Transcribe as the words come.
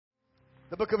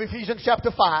The book of Ephesians chapter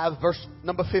 5, verse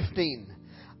number 15.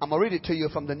 I'm going to read it to you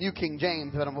from the New King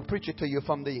James, but I'm going to preach it to you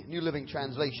from the New Living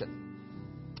Translation.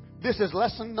 This is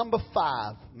lesson number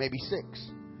 5, maybe 6,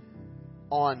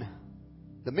 on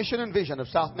the mission and vision of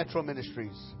South Metro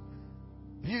Ministries.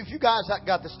 If you guys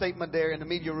got the statement there in the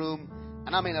media room,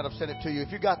 and I may not have sent it to you,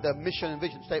 if you got the mission and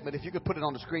vision statement, if you could put it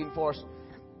on the screen for us.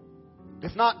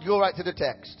 If not, go right to the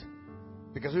text,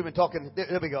 because we've been talking.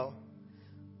 There we go.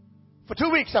 For 2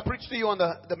 weeks, I preached to you on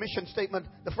the mission statement.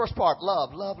 The first part,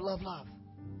 love, love, love, love.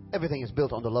 Everything is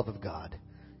built on the love of God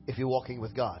if you're walking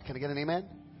with God. Can I get an amen?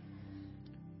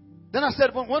 Then I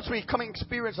said, well, once we come and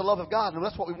experience the love of God, and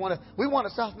that's what we want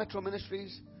at South Metro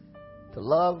Ministries, to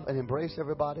love and embrace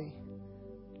everybody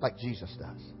like Jesus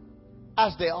does,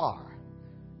 as they are.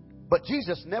 But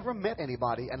Jesus never met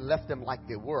anybody and left them like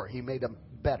they were. He made them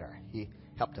better. He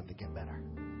helped them to get better.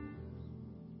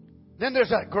 Then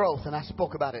there's that growth, and I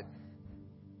spoke about it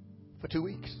for 2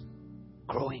 weeks.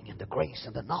 Growing in the grace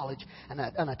and the knowledge. And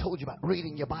I told you about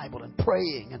reading your Bible and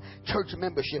praying and church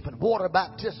membership and water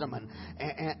baptism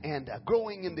and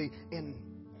growing in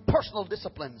personal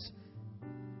disciplines.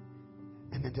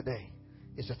 And then today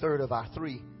is the third of our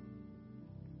 3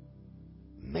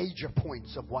 major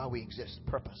points of why we exist,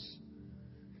 purpose.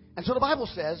 And so the Bible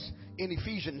says in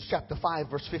Ephesians chapter 5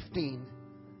 verse 15,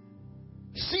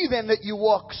 see then that you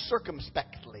walk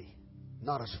circumspectly,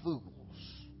 not as fools,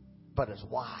 but as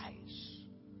wise,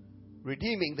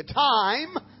 redeeming the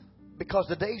time, because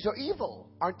the days are evil,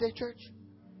 aren't they, church?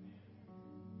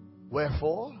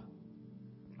 Wherefore,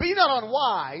 be not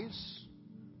unwise,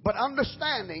 but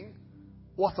understanding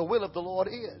what the will of the Lord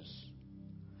is.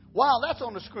 While that's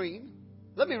on the screen,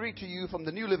 let me read to you from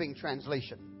the New Living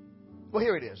Translation. Well,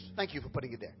 here it is. Thank you for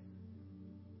putting it there.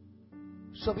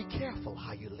 So be careful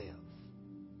how you live.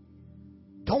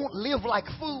 Don't live like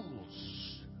fools,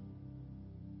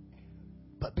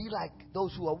 but be like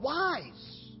those who are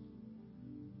wise.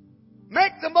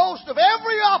 Make the most of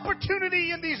every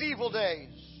opportunity in these evil days.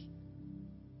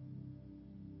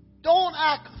 Don't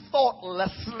act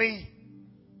thoughtlessly,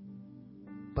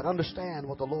 but understand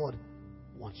what the Lord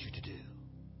wants you to do.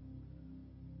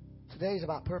 Today is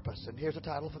about purpose, and here's the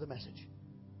title for the message.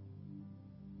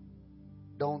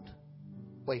 Don't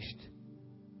waste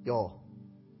your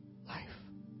life.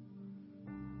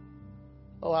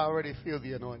 Oh, I already feel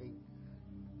the anointing.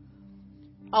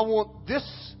 I want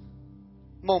this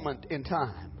moment in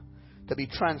time to be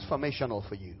transformational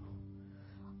for you.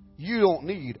 You don't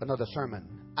need another sermon,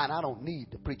 and I don't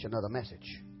need to preach another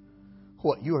message.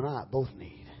 What you and I both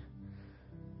need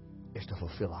is to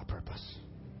fulfill our purpose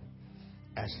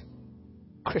as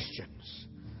Christians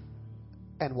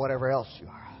and whatever else you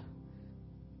are.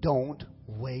 Don't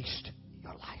waste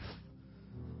your life.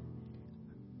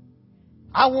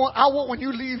 I want when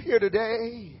you leave here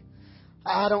today,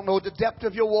 I don't know the depth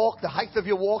of your walk, the height of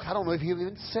your walk. I don't know if you've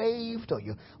even saved or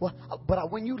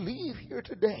but when you leave here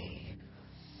today,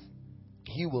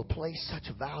 you will place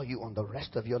such value on the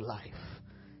rest of your life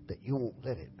that you won't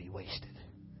let it be wasted.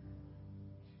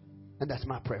 And that's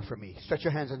my prayer for me. Stretch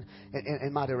your hands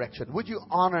in my direction. Would you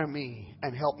honor me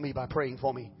and help me by praying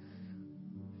for me?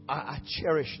 I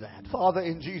cherish that. Father,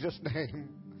 in Jesus' name,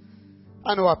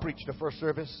 I know I preached the first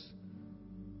service,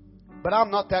 but I'm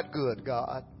not that good,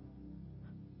 God,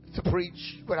 to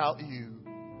preach without you.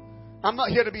 I'm not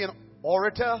here to be an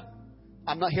orator.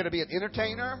 I'm not here to be an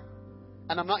entertainer.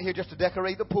 And I'm not here just to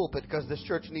decorate the pulpit because this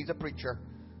church needs a preacher.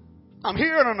 I'm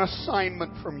here on an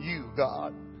assignment from you,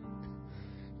 God.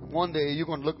 One day you're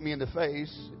going to look me in the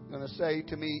face. You're going to say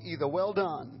to me, either well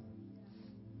done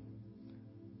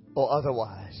or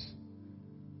otherwise.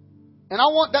 And I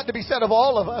want that to be said of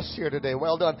all of us here today.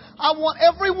 Well done. I want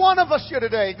every one of us here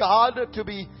today, God, to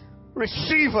be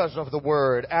receivers of the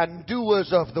word and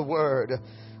doers of the word.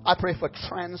 I pray for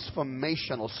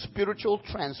transformational, spiritual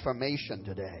transformation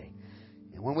today.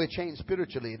 And when we're changed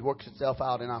spiritually, it works itself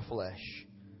out in our flesh.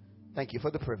 Thank you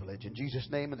for the privilege. In Jesus'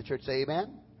 name, and the church say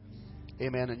amen.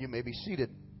 Amen. And you may be seated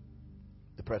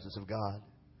in the presence of God.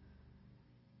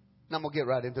 Now I'm going to get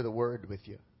right into the word with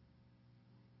you.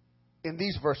 In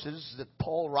these verses that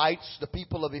Paul writes the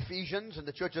people of Ephesians and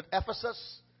the church at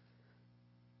Ephesus,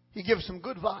 he gives some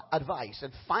good advice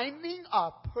in finding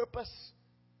our purpose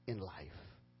in life.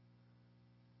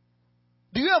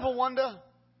 Do you ever wonder,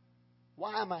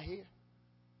 why am I here?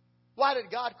 Why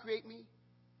did God create me?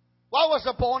 Why was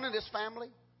I born in this family?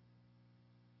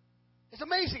 It's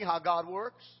amazing how God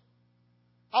works.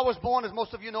 I was born, as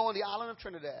most of you know, on the island of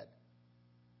Trinidad.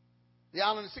 The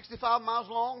island is 65 miles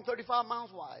long, 35 miles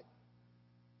wide.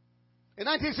 In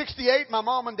 1968, my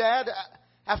mom and dad,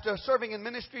 after serving in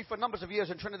ministry for numbers of years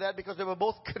in Trinidad, because they were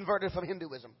both converted from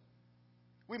Hinduism,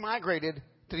 We migrated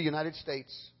to the United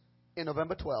States in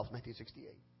November 12,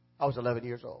 1968. I was 11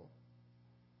 years old.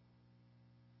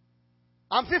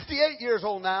 I'm 58 years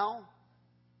old now.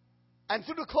 And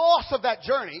through the course of that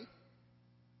journey,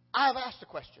 I have asked the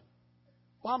question,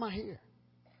 why am I here?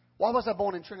 Why was I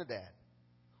born in Trinidad?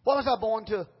 Why was I born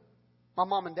to my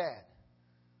mom and dad?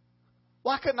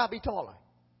 Why couldn't I be taller?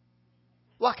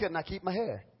 Why couldn't I keep my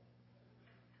hair?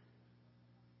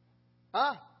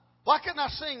 Huh? Why couldn't I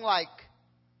sing like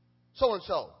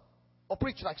so-and-so? Or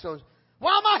preach like so-and-so?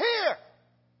 Why am I here?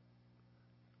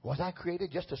 Was I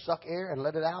created just to suck air and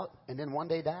let it out and then one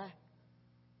day die?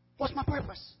 What's my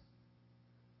purpose?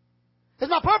 Is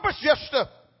my purpose just to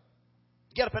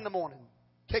get up in the morning,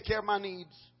 take care of my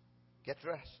needs, get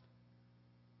dressed,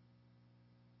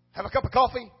 have a cup of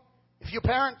coffee? If you're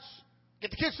parents,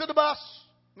 get the kids to the bus.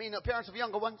 I mean, the parents of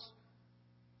younger ones.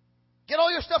 Get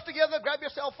all your stuff together, grab your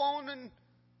cell phone and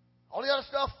all the other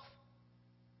stuff.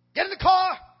 Get in the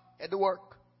car, head to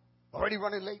work. Already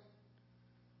running late.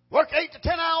 Work 8 to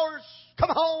 10 hours, come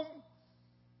home.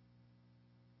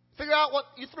 Figure out what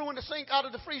you threw in the sink out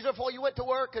of the freezer before you went to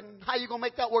work and how you're going to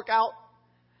make that work out.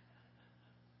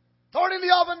 Throw it in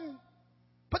the oven.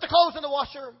 Put the clothes in the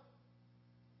washer.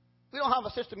 We don't have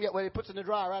a system yet where it puts in the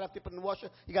dryer right after you put it in the washer.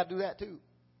 You got to do that too.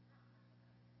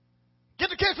 Get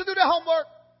the kids to do their homework.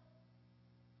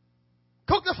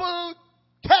 Cook the food.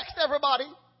 Text everybody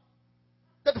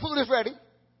that the food is ready.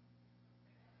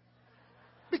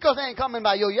 Because they ain't coming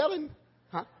by your yelling.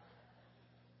 Huh?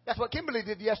 That's what Kimberly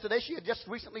did yesterday. She had just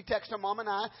recently texted her mom and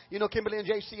I. You know, Kimberly and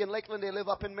JC in Lakeland, they live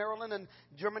up in Maryland and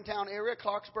Germantown area,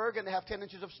 Clarksburg, and they have 10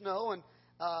 inches of snow.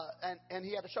 And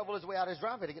he had to shovel his way out of his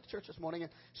driveway to get to church this morning.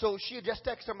 And so she had just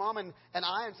texted her mom and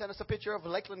I and sent us a picture of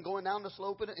Lakeland going down the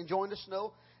slope and enjoying the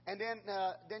snow. And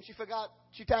then she forgot,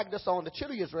 she tagged us on, the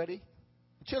chili is ready.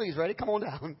 The chili is ready. Come on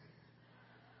down.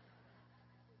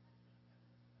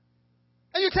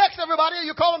 And you text everybody, and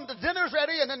you call them the dinner's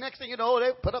ready, and then next thing you know,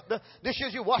 they put up the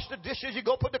dishes, you wash the dishes, you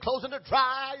go put the clothes in the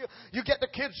dryer, you get the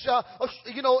kids,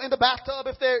 in the bathtub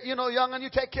if they're, young, and you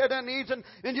take care of their needs, and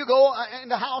then you go in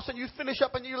the house, and you finish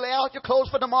up, and you lay out your clothes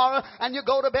for tomorrow, and you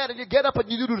go to bed, and you get up,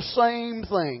 and you do the same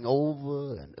thing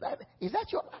over and is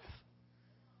that your life?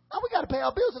 Now, we got to pay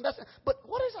our bills, and but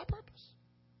what is our purpose?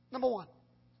 Number one,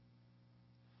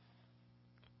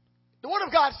 the Word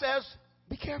of God says,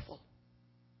 be careful.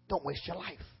 Don't waste your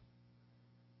life.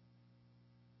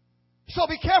 So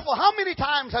be careful. How many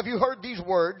times have you heard these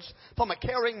words from a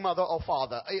caring mother or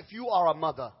father? If you are a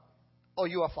mother or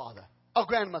you are a father, a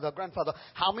grandmother, a grandfather,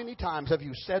 how many times have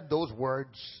you said those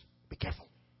words? Be careful.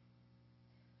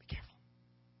 Be careful.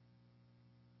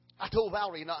 I told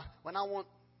Valerie, when I want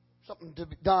something to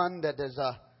be done that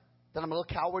I'm a little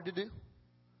coward to do,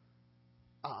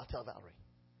 I'll tell Valerie.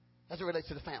 As it relates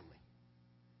to the family.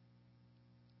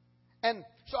 And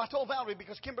so I told Valerie,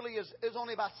 because Kimberly is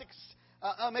only about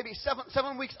maybe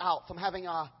seven weeks out from having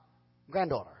a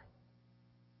granddaughter.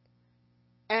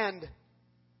 And,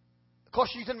 of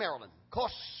course, she's in Maryland. Of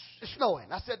course, it's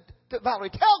snowing. I said to Valerie,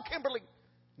 tell Kimberly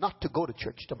not to go to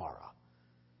church tomorrow.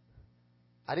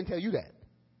 I didn't tell you that,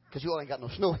 because you all ain't got no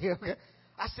snow here. Okay?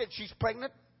 I said she's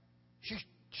pregnant.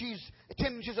 She's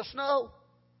 10 inches of snow.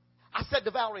 I said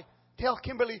to Valerie, tell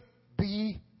Kimberly,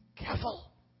 be careful.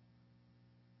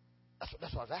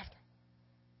 That's what I was after.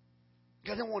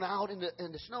 Because I don't want her out in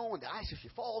the snow and the ice if she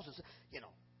falls.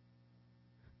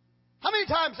 How many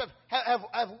times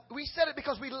have we said it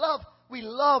because we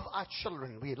love our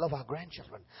children. We love our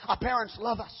grandchildren. Our parents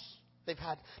love us. They've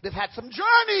had some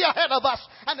journey ahead of us.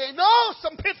 And they know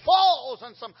some pitfalls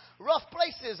and some rough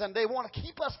places. And they want to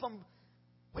keep us from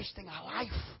wasting our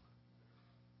life.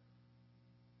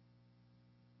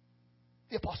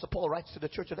 The Apostle Paul writes to the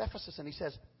church at Ephesus and he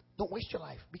says, don't waste your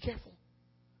life. Be careful.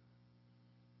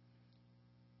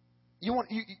 You want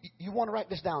to write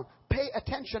this down. Pay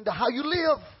attention to how you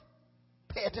live.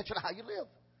 Pay attention to how you live.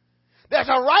 There's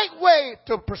a right way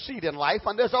to proceed in life,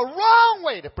 and there's a wrong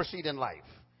way to proceed in life.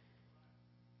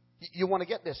 You want to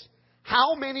get this.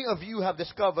 How many of you have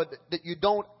discovered that you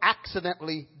don't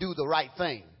accidentally do the right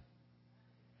thing?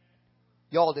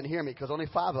 Y'all didn't hear me because only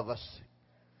 5 of us.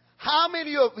 How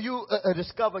many of you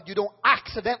discovered you don't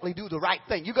accidentally do the right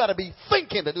thing? You got to be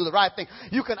thinking to do the right thing.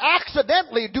 You can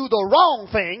accidentally do the wrong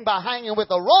thing by hanging with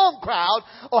the wrong crowd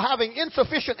or having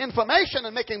insufficient information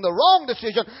and making the wrong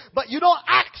decision, but you don't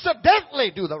accidentally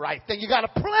do the right thing. You got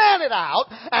to plan it out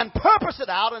and purpose it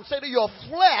out and say to your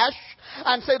flesh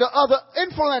and say to other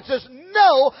influences,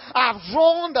 no, I've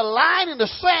drawn the line in the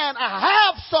sand. I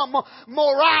have some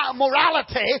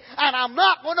morality, and I'm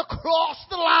not going to cross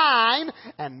the line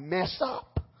and mess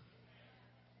up.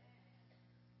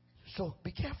 So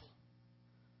be careful.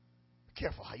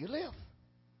 careful how you live.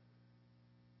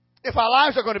 If our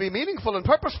lives are going to be meaningful and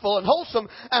purposeful and wholesome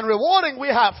and rewarding, we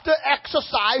have to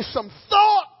exercise some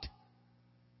thought.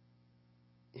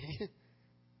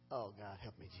 Oh, God,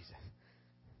 help me, Jesus.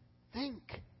 Think.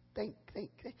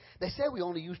 They say we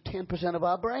only use 10% of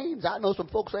our brains. I know some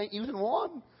folks ain't using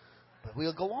one, but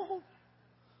we'll go on.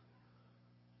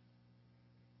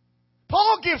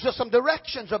 Paul gives us some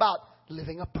directions about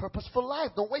living a purposeful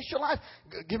life. Don't waste your life.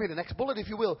 Give me the next bullet, if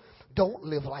you will. Don't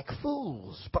live like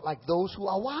fools, but like those who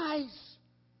are wise.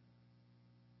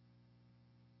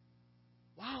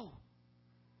 Wow.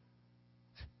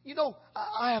 You know,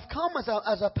 I have come as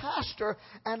a pastor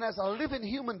and as a living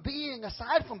human being,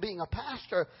 aside from being a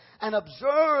pastor, and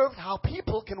observed how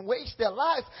people can waste their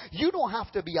life. You don't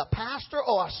have to be a pastor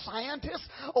or a scientist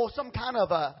or some kind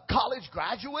of a college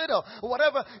graduate or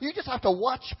whatever. You just have to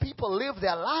watch people live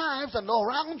their lives and know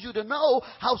around you to know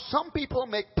how some people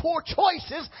make poor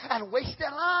choices and waste their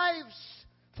lives.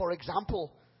 For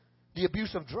example, the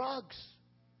abuse of drugs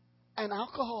and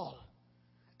alcohol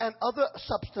and other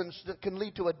substances that can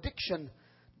lead to addiction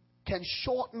can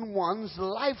shorten one's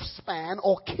lifespan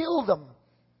or kill them.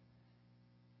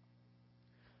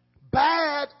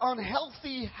 Bad,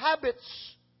 unhealthy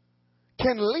habits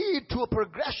can lead to a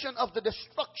progression of the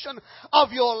destruction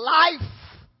of your life,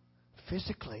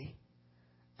 physically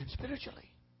and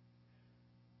spiritually.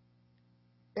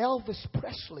 Elvis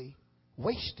Presley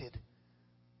wasted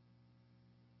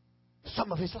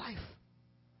some of his life,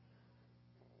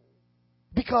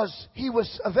 because he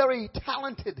was a very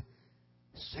talented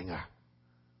singer.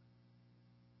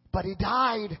 But he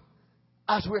died,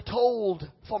 as we're told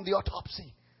from the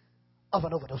autopsy, of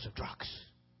an overdose of drugs.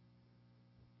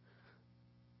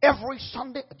 Every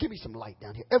Sunday, give me some light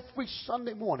down here. Every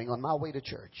Sunday morning on my way to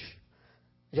church,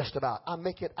 just about,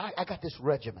 I got this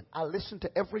regimen. I listen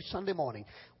to every Sunday morning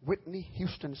Whitney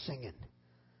Houston singing,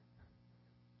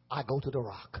 I Go to the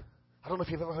Rock. I don't know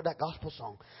if you've ever heard that gospel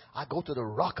song. I go to the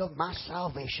rock of my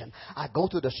salvation. I go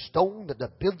to the stone that the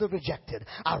builder rejected.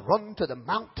 I run to the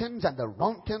mountains and the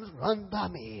mountains run by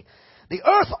me. The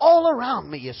earth all around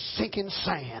me is sinking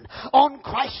sand. On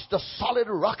Christ the solid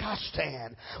rock I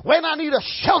stand. When I need a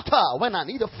shelter, when I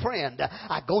need a friend,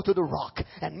 I go to the rock.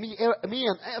 And me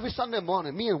and every Sunday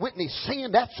morning, me and Whitney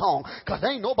singing that song, because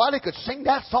ain't nobody could sing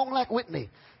that song like Whitney.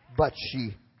 But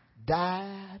she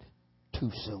died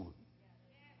too soon.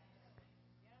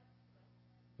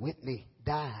 Whitney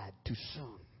died too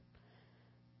soon.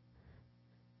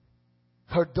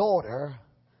 Her daughter,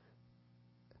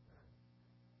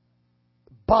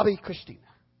 Bobby Christina,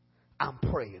 I'm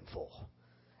praying for.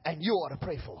 And you ought to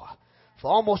pray for her. For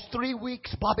almost 3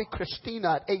 weeks, Bobby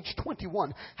Christina, at age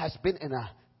 21, has been in a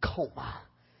coma.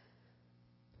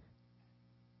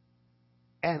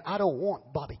 And I don't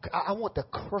want Bobby. I want the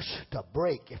curse to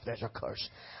break, if there's a curse.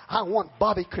 I want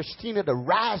Bobby Christina to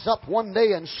rise up one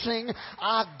day and sing,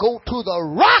 I go to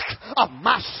the rock of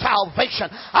my salvation.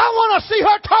 I want to see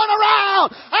her turn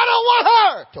around. I don't want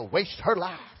her to waste her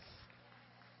life.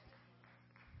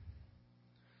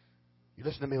 You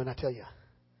listen to me when I tell you.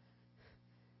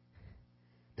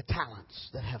 The talents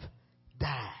that have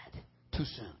died too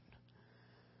soon.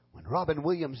 When Robin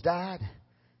Williams died,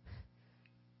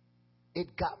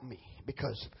 it got me,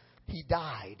 because he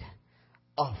died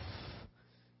of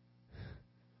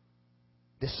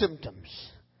the symptoms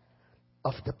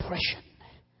of depression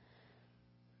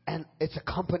and its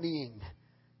accompanying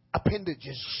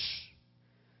appendages.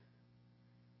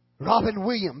 Robin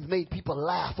Williams made people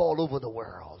laugh all over the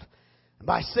world.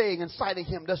 By saying and citing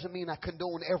him doesn't mean I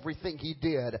condone everything he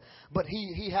did, but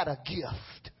he had a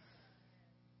gift.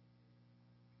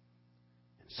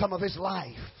 Some of his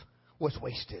life was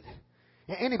wasted.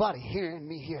 Anybody hearing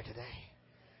me here today?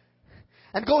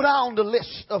 And go down the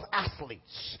list of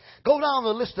athletes. Go down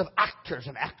the list of actors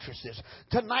and actresses.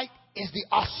 Tonight is the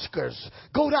Oscars.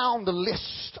 Go down the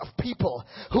list of people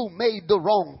who made the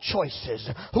wrong choices,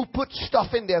 who put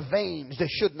stuff in their veins they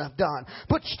shouldn't have done,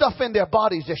 put stuff in their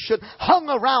bodies they should, hung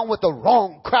around with the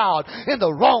wrong crowd in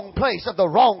the wrong place at the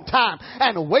wrong time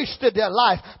and wasted their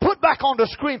life. Put back on the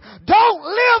screen, don't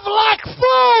live like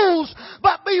fools,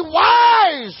 but be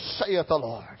wise, saith the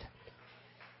Lord.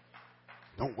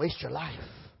 Don't waste your life.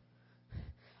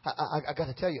 I got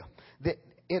to tell you, that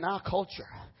in our culture,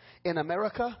 in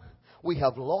America, we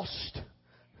have lost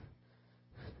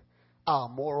our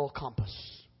moral compass.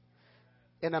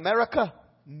 In America,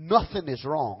 nothing is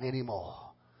wrong anymore.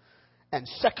 And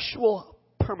sexual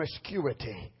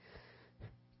promiscuity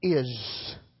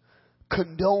is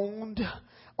condoned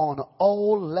on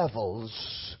all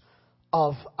levels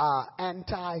of our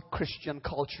anti-Christian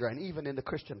culture and even in the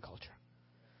Christian culture.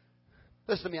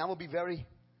 Listen to me, I'm going to be very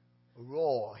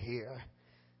raw here,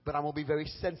 but I'm going to be very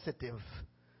sensitive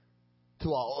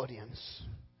to our audience.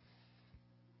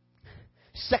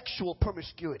 Sexual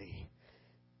promiscuity.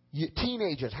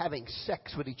 Teenagers having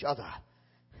sex with each other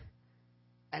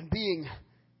and being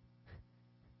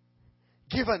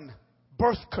given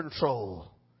birth control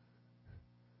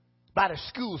by the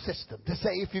school system to say,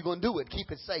 if you're going to do it,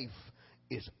 keep it safe,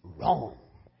 is wrong.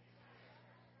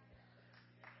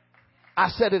 I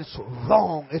said it's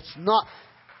wrong. It's not.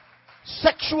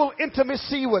 Sexual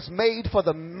intimacy was made for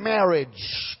the marriage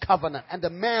covenant and the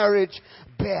marriage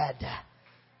bed.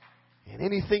 And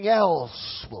anything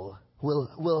else will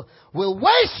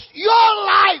waste your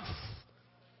life.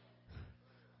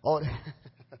 Oh,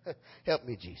 help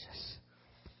me, Jesus.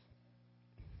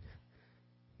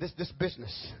 This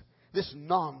business, this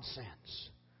nonsense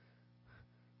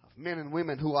of men and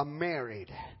women who are married,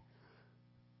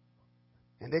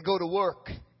 and they go to work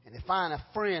and they find a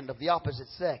friend of the opposite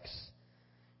sex,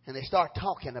 and they start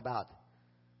talking about,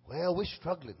 well, we're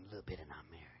struggling a little bit in our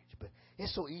marriage, but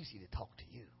it's so easy to talk to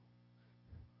you.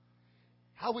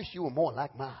 I wish you were more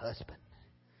like my husband.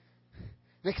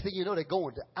 Next thing you know, they're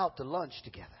going out to lunch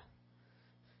together.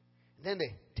 And then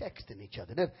they're texting each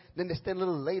other. Then they spend a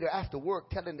little later after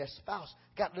work telling their spouse,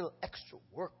 got a little extra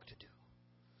work to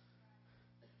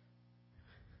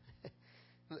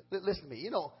do. Listen to me.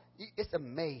 You know, it's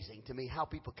amazing to me how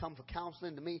people come for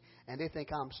counseling to me and they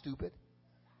think I'm stupid.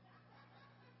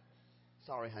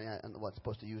 Sorry, honey, I wasn't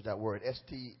supposed to use that word.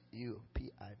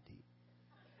 S-T-U-P-I-D.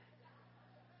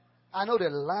 I know they're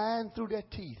lying through their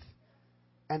teeth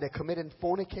and they're committing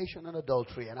fornication and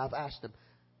adultery. And I've asked them,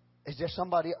 is there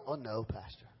somebody? Oh, no,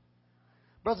 Pastor.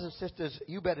 Brothers and sisters,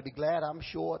 you better be glad I'm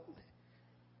short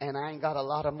and I ain't got a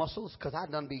lot of muscles, because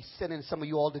I'd done be sending some of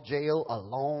you all to jail a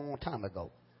long time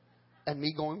ago. And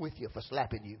me going with you for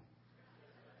slapping you.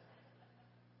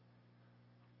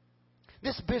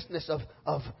 This business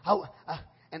of how...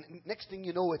 and next thing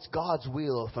you know, it's God's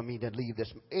will for me to leave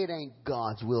this. It ain't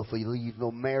God's will for you to leave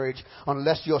no marriage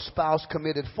unless your spouse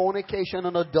committed fornication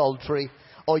and adultery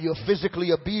or you're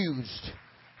physically abused.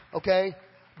 Okay?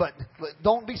 But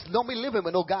don't be living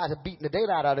with no guy that's beating the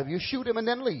daylight out of you. Shoot him and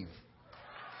then leave.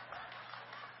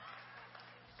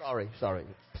 Sorry.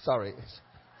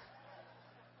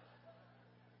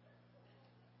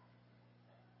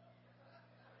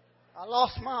 I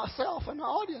lost myself in the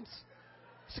audience.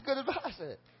 It's a good advice.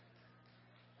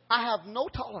 I have no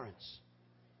tolerance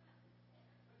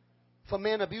for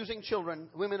men abusing children,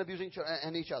 women abusing children,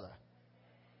 and each other.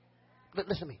 But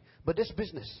listen to me. But this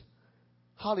business,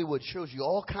 Hollywood shows you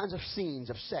all kinds of scenes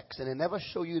of sex, and they never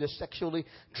show you the sexually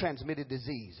transmitted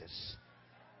diseases.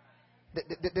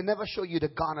 They never show you the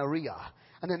gonorrhea.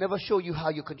 And they never show you how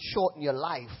you can shorten your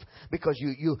life because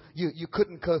you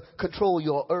couldn't control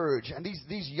your urge. And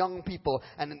these young people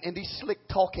and these slick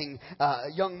talking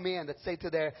young men that say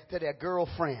to their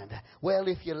girlfriend, well,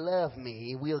 if you love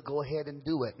me, we'll go ahead and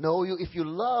do it. No, if you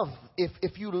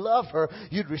love her,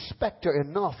 you'd respect her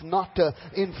enough not to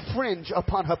infringe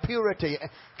upon her purity.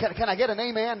 Can I get an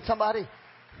amen, somebody?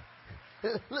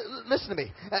 Listen to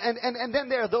me. And then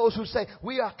there are those who say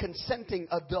we are consenting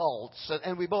adults,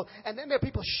 and we both. And then there are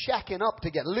people shacking up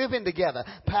together, living together.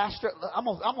 Pastor, I'm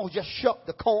gonna just shuck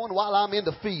the corn while I'm in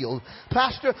the field.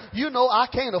 Pastor, you know I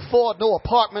can't afford no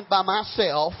apartment by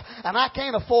myself, and I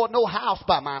can't afford no house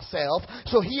by myself.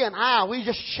 So he and I, we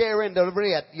just sharing the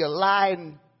rent. You're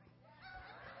lying.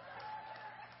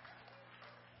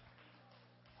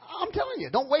 I'm telling you,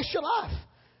 don't waste your life.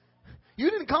 You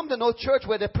didn't come to no church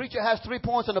where the preacher has 3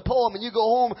 points in a poem and you go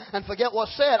home and forget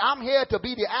what's said. I'm here to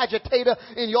be the agitator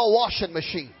in your washing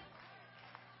machine.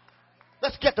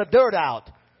 Let's get the dirt out.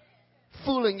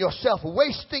 Fooling yourself,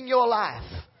 wasting your life.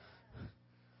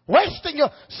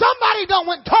 Somebody done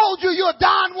went and told you you're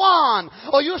Don Juan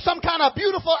or you're some kind of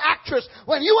beautiful actress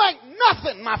when you ain't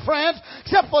nothing, my friends,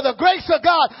 except for the grace of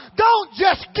God. Don't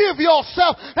just give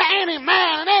yourself to any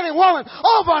man and any woman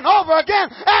over and over again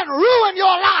and ruin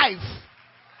your life.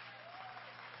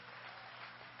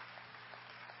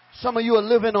 Some of you are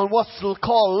living on what's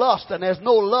called lust and there's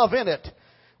no love in it.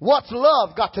 What's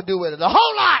love got to do with it? A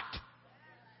whole lot.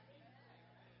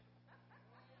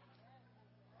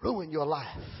 Ruin your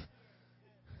life.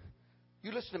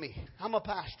 You listen to me. I'm a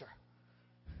pastor.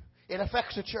 It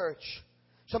affects the church.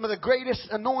 Some of the greatest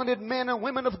anointed men and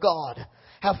women of God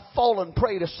have fallen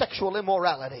prey to sexual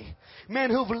immorality. Men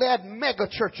who've led mega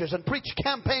churches and preached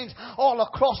campaigns all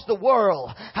across the world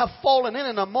have fallen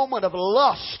in a moment of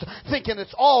lust, thinking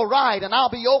it's all right and I'll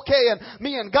be okay and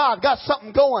me and God got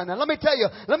something going. And let me tell you,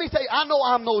 I know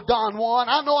I'm no Don Juan.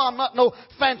 I know I'm not no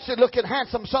fancy looking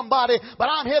handsome somebody, but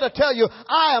I'm here to tell you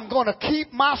I am going to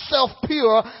keep myself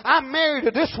pure. I'm married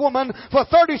to this woman for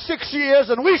 36 years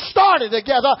and we started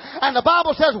together, and the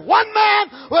Bible says one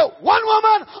man with one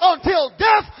woman until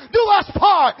death do us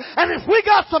part. And if we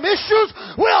got some issues,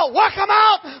 we'll work them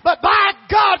out, but by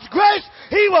God's grace,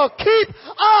 He will keep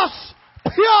us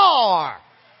pure.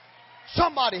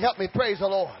 Somebody help me praise the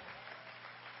Lord.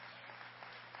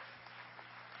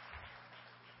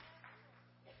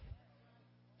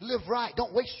 Live right.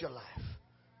 Don't waste your life.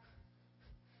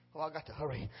 Oh, I got to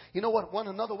hurry. You know what?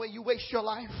 Another way you waste your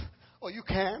life, or you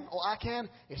can, or I can,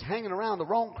 is hanging around the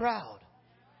wrong crowd.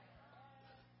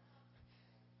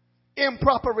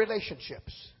 Improper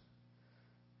relationships.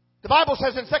 The Bible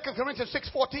says in 2 Corinthians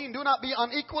 6:14, do not be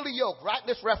unequally yoked. Write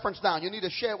this reference down. You need to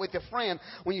share it with your friend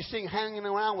when you see hanging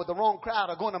around with the wrong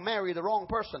crowd or going to marry the wrong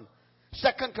person.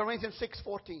 2 Corinthians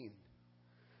 6:14.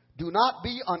 Do not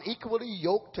be unequally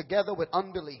yoked together with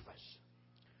unbelievers.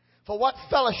 For what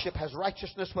fellowship has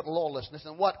righteousness with lawlessness,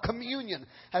 and what communion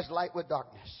has light with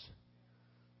darkness?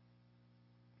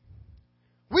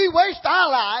 We waste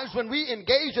our lives when we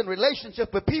engage in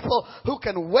relationship with people who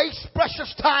can waste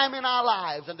precious time in our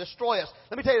lives and destroy us.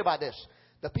 Let me tell you about this.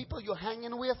 The people you're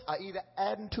hanging with are either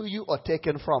adding to you or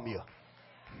taking from you.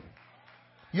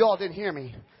 You all didn't hear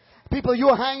me. People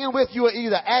you're hanging with, you are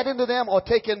either adding to them or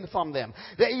taking from them.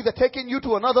 They're either taking you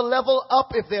to another level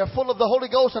up if they're full of the Holy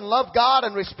Ghost and love God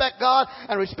and respect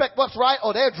what's right,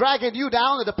 or they're dragging you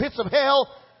down to the pits of hell.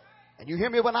 And you hear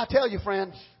me when I tell you,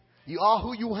 friends, you are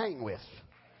who you hang with.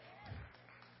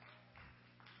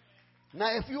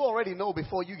 Now, if you already know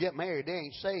before you get married they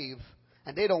ain't saved,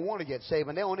 and they don't want to get saved,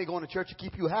 and they're only going to church to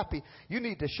keep you happy, you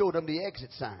need to show them the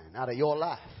exit sign out of your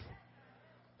life.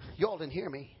 Y'all didn't hear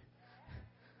me.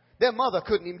 Their mother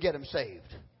couldn't even get them saved.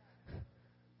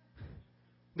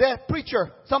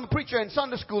 Some preacher in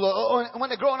Sunday school or when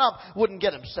they're growing up wouldn't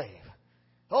get them saved.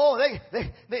 Oh,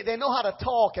 they know how to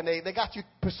talk, and they got you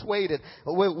persuaded.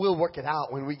 We'll work it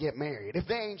out when we get married. If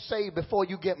they ain't saved before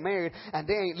you get married, and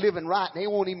they ain't living right, and they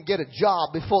won't even get a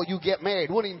job before you get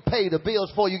married, won't even pay the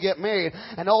bills before you get married,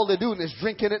 and all they're doing is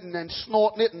drinking it and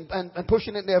snorting it and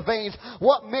pushing it in their veins,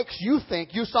 what makes you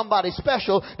think you're somebody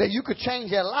special that you could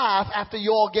change their life after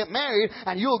you all get married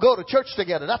and you'll go to church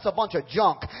together? That's a bunch of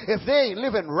junk. If they ain't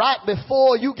living right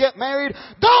before you get married,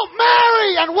 don't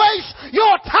marry and waste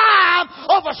your time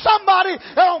over somebody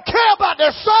that don't care about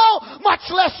their soul, much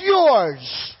less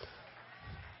yours.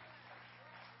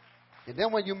 And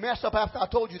then when you mess up after I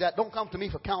told you that, don't come to me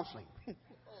for counseling.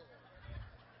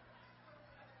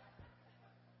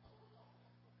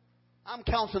 I'm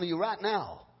counseling you right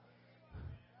now.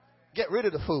 Get rid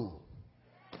of the fool.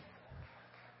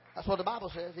 That's what the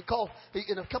Bible says.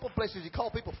 In a couple of places, he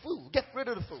called people fool. Get rid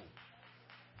of the fool.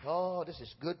 Oh, this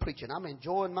is good preaching. I'm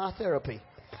enjoying my therapy.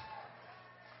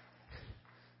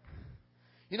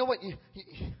 You know what?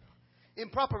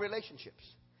 Improper relationships.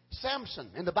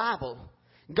 Samson in the Bible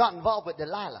got involved with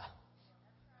Delilah.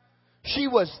 She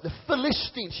was the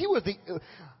Philistine. She was the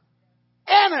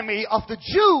enemy of the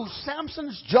Jews.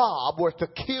 Samson's job was to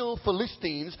kill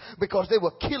Philistines because they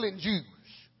were killing Jews.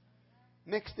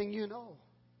 Next thing you know,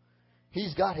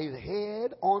 he's got his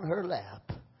head on her lap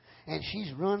and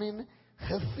she's running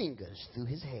her fingers through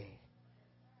his hair.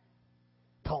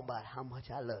 Talking about how much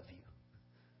I love you.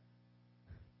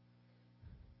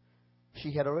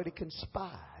 She had already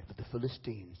conspired with the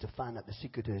Philistines to find out the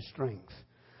secret to his strength.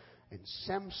 And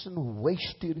Samson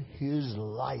wasted his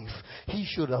life. He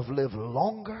should have lived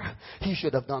longer. He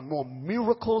should have done more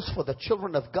miracles for the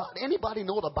children of God. Anybody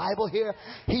know the Bible here?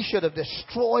 He should have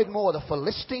destroyed more of the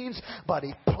Philistines, but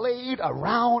he played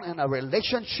around in a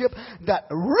relationship that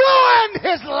ruined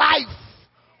his life.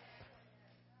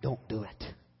 Don't do it.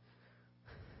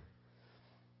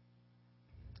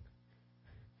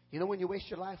 You know when you waste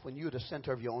your life? When you're the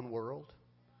center of your own world.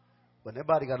 When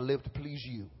everybody got to live to please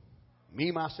you.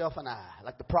 Me, myself, and I.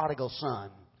 Like the prodigal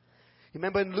son. You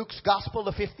remember in Luke's Gospel,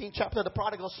 the 15th chapter, the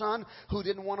prodigal son who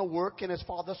didn't want to work in his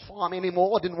father's farm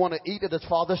anymore, didn't want to eat at his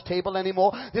father's table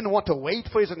anymore, didn't want to wait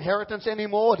for his inheritance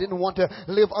anymore, didn't want to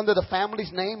live under the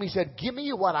family's name. He said, give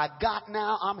me what I got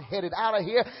now. I'm headed out of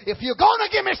here. If you're going to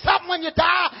give me something when you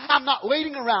die, I'm not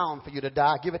waiting around for you to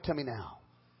die. Give it to me now.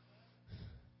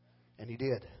 And he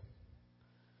did.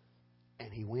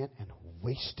 And he went and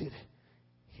wasted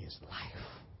his life.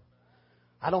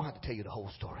 I don't have to tell you the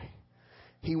whole story.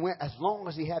 He went as long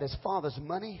as he had his father's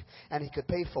money, and he could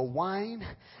pay for wine,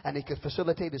 and he could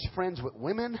facilitate his friends with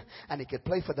women, and he could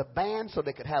play for the band so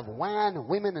they could have wine,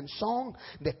 women, and song.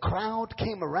 The crowd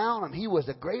came around, and he was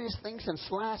the greatest thing since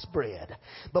sliced bread.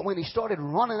 But when he started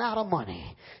running out of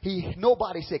money,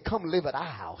 nobody said, come live at our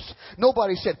house.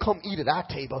 Nobody said, come eat at our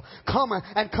table. Come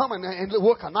and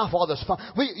work on our father's farm.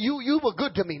 You were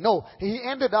good to me. No, he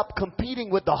ended up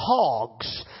competing with the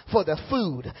hogs for the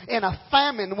food. In a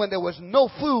famine when there was no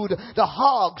food, the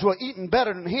hogs were eating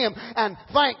better than him. And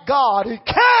thank God he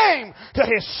came to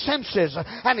his senses.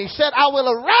 And he said, I will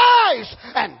arise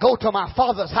and go to my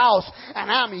father's house.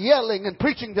 And I'm yelling and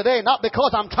preaching today, not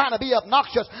because I'm trying to be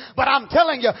obnoxious, but I'm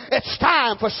telling you, it's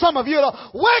time for some of you to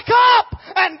wake up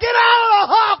and get out of the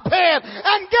hog pen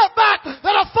and get back to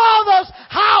the Father's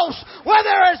house where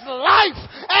there is life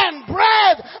and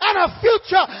bread and a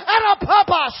future and a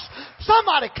purpose.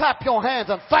 Somebody clap your hands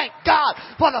and thank God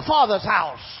for the Father's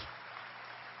house.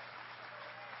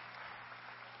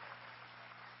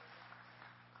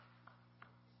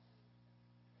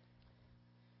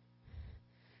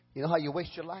 You know how you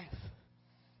waste your life?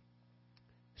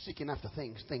 Seeking after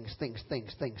things.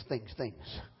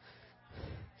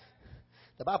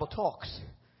 The Bible talks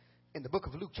in the book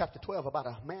of Luke chapter 12 about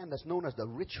a man that's known as the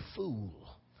rich fool.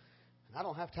 And I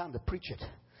don't have time to preach it,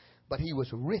 but he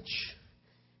was rich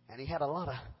and he had a lot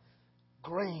of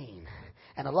grain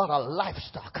and a lot of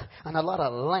livestock and a lot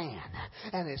of land,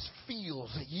 and his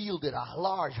fields yielded a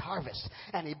large harvest,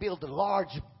 and he built large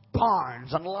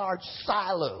barns and large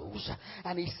silos.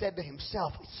 And he said to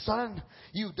himself, son,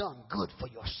 you've done good for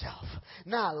yourself.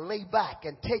 Now lay back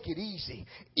and take it easy.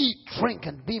 Eat, drink,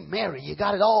 and be merry. You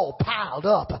got it all piled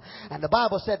up. And the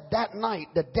Bible said that night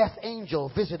the death angel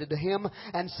visited him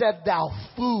and said, thou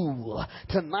fool,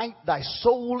 tonight thy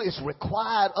soul is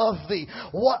required of thee.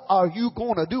 What are you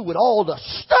going to do with all the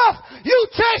stuff you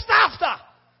chased after?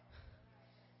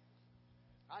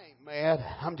 I ain't mad.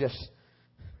 I'm just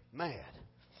mad.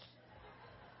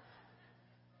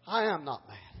 I am not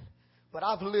mad, but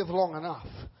I've lived long enough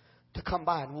to come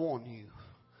by and warn you.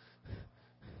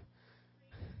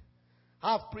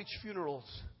 I've preached funerals,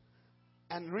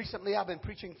 and recently I've been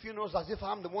preaching funerals as if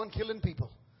I'm the one killing people.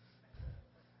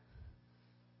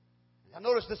 I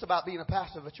noticed this about being a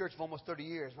pastor of a church for almost 30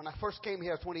 years. When I first came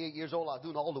here, I was 28 years old, I was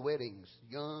doing all the weddings,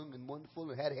 young and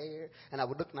wonderful, and had hair, and I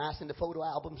would look nice in the photo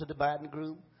albums of the bride and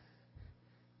groom.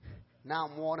 Now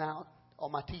I'm worn out. All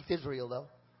my teeth is real, though.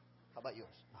 How about yours?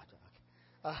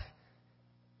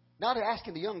 Now they're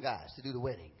asking the young guys to do the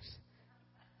weddings,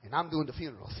 and I'm doing the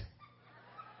funerals.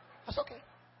 That's okay.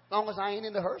 As long as I ain't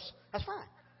in the hearse, that's fine.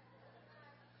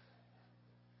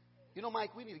 You know,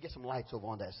 Mike, we need to get some lights over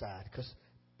on that side, because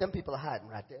them people are hiding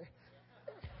right there.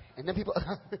 And them people...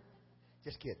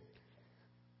 Just kidding.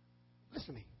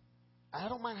 Listen to me. I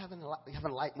don't mind having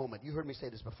a light moment. You heard me say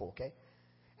this before, okay?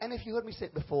 And if you heard me say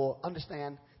it before,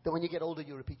 understand that when you get older,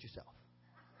 you repeat yourself.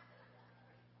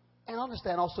 And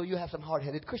understand also you have some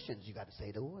hard-headed Christians you got to say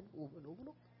it over and over and over and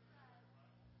over.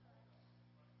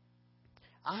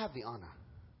 I have the honor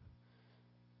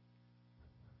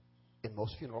in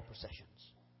most funeral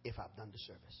processions, if I've done the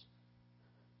service,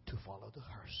 to follow the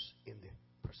hearse in the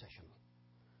processional.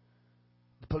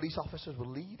 The police officers will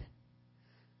lead,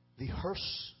 the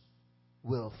hearse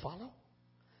will follow,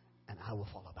 and I will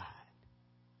follow behind.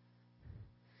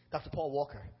 Dr. Paul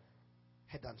Walker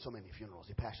had done so many funerals.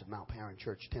 He pastored Mount Paran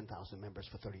Church, 10,000 members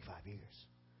for 35 years.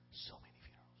 So many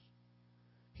funerals.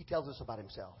 He tells us about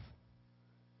himself.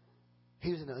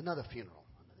 He was in another funeral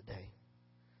another day,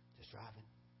 just driving.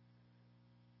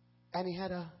 And he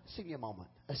had a senior moment.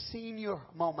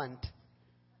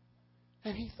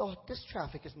 And he thought, this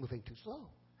traffic is moving too slow.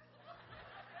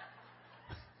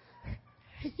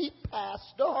 He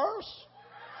passed the hearse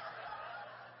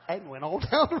and went on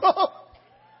down the road.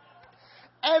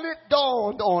 And it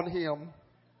dawned on him,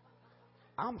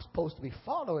 I'm supposed to be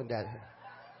following that.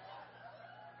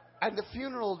 And the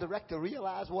funeral director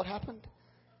realized what happened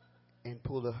and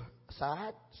pulled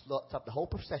aside, stopped the whole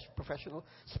processional,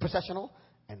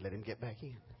 and let him get back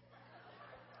in.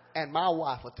 And my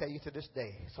wife will tell you to this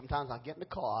day, sometimes I get in the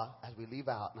car as we leave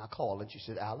out, and I call, and she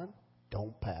said, Alan,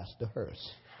 don't pass the hearse.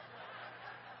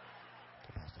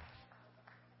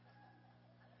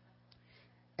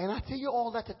 And I tell you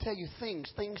all that to tell you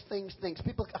things.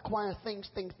 People acquire things.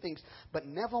 But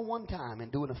never one time in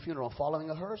doing a funeral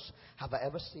following a hearse have I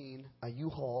ever seen a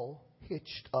U-Haul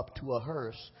hitched up to a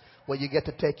hearse where you get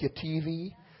to take your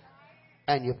TV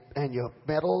and your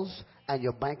medals and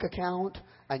your bank account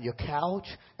and your couch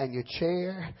and your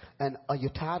chair and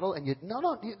your title and your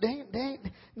no,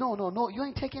 you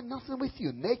ain't taking nothing with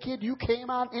you. Naked you came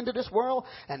out into this world,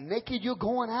 and naked you're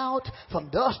going out from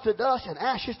dust to dust and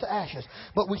ashes to ashes.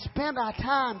 But we spend our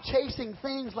time chasing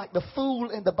things like the fool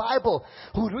in the Bible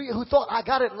who thought, I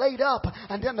got it laid up,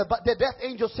 and then the death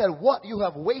angel said, what? You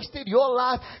have wasted your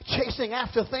life chasing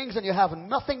after things and you have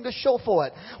nothing to show for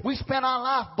it. We spend our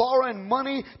life borrowing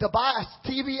money to buy a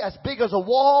TV as big as a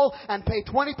wall and pay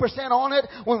 20% on it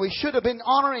when we should have been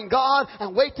honoring God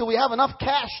and wait till we have enough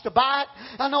cash to buy it.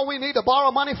 I know we need to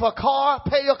borrow money for a car.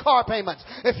 Pay your car payments.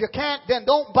 If you can't, then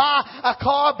don't buy a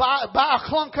car. Buy a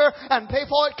clunker and pay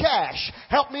for it cash.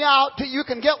 Help me out till you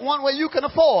can get one where you can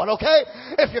afford, okay?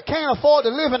 If you can't afford to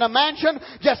live in a mansion,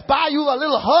 just buy you a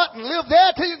little hut and live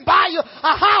there till you can buy you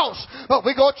a house. But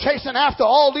we go chasing after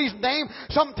all these names.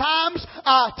 Sometimes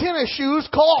tennis shoes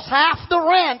cost half the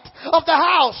rent of the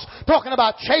house. Talking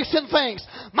about chasing things.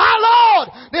 My Lord,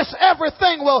 this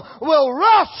everything will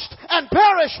rust and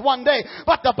perish one day.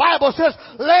 But the Bible says,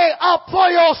 lay up for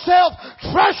yourself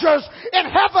treasures in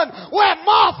heaven where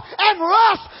moth and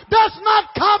rust does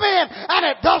not come in and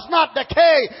it does not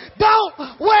decay. Don't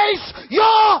waste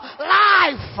your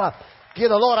life. Give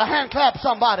the Lord a hand clap,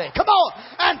 somebody. Come on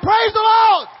and praise the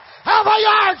Lord. Have a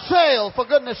yard sale, for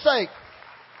goodness sake.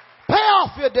 Pay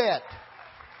off your debt.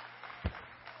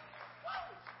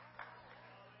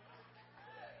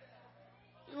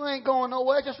 You ain't going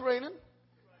nowhere, just raining.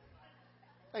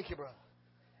 Thank you, brother.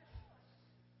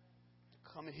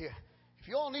 Come in here. If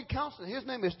you all need counseling, his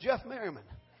name is Jeff Merriman.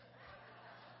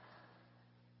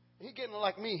 He getting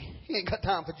like me. He ain't got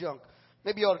time for junk.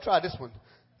 Maybe you ought to try this one.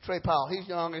 Trey Powell. He's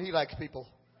young and he likes people.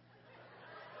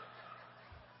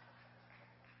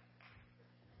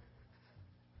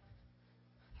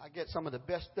 I get some of the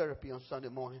best therapy on Sunday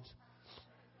mornings.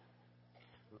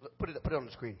 Put it on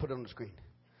the screen. Put it on the screen.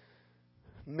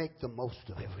 Make the most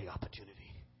of every opportunity.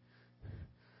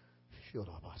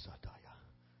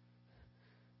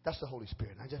 That's the Holy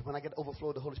Spirit. When I get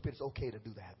overflowed, the Holy Spirit, it's okay to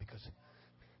do that because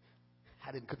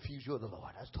I didn't confuse you with the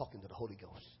Lord. I was talking to the Holy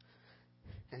Ghost.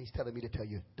 And He's telling me to tell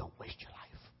you, don't waste your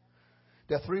life.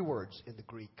 There are 3 words in the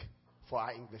Greek for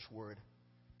our English word,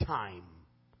 time.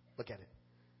 Look at it.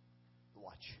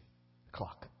 Watch.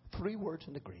 Clock. 3 words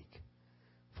in the Greek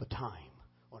for time.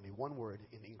 Only 1 word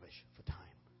in English for time.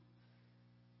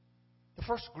 The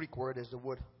first Greek word is the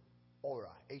word ora,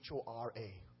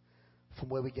 H-O-R-A. From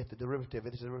where we get the derivative.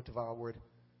 It is the derivative of our word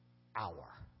hour.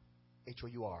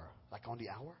 H-O-U-R. Like on the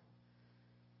hour.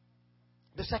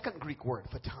 The second Greek word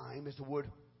for time is the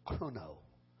word chrono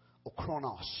or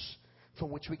chronos, from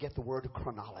which we get the word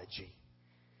chronology.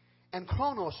 And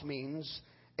chronos means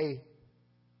a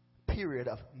period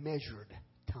of measured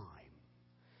time.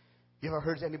 You ever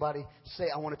heard anybody say,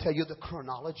 I want to tell you the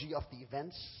chronology of the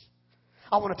events?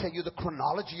 I want to tell you the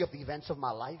chronology of the events of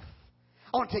my life.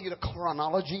 I want to tell you the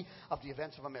chronology of the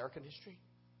events of American history.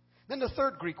 Then the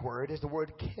third Greek word is the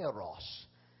word kairos.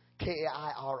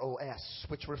 K-A-I-R-O-S,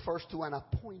 which refers to an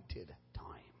appointed time.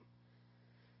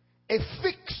 A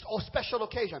fixed or special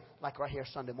occasion, like right here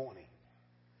Sunday morning.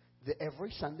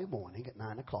 Every Sunday morning at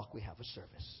 9 o'clock we have a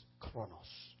service, chronos.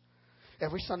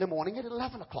 Every Sunday morning at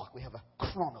 11 o'clock we have a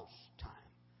chronos time.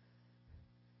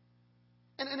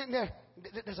 And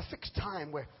there's a fixed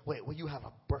time where you have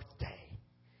a birthday,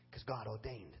 because God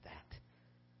ordained that.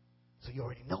 So you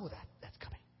already know that's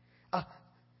coming.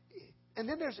 And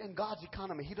then there's in God's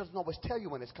economy, He doesn't always tell you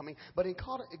when it's coming, but in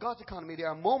God's economy, there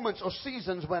are moments or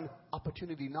seasons when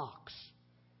opportunity knocks.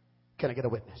 Can I get a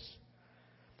witness?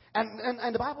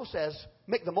 And the Bible says,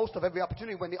 make the most of every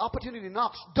opportunity. When the opportunity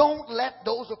knocks, don't let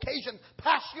those occasions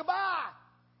pass you by.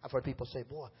 I've heard people say,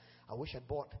 boy, I wish I'd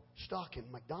bought stock in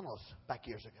McDonald's back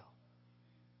years ago.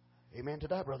 Amen to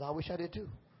that, brother. I wish I did too.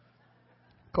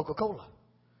 Coca-Cola.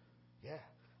 Yeah.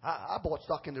 I bought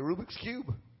stock in the Rubik's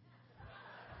Cube.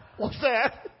 What's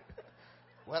that?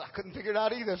 Well, I couldn't figure it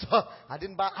out either, so I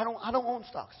didn't buy. I don't own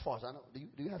stocks, as far as I know.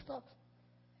 Do you have stocks?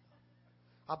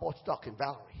 I bought stock in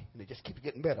Valerie, and it just keeps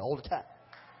getting better all the time.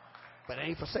 But it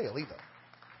ain't for sale either.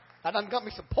 I done got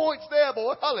me some points there,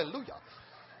 boy. Hallelujah.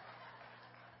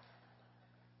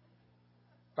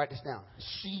 Write this down.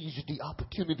 Seize the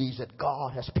opportunities that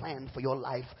God has planned for your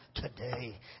life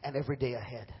today and every day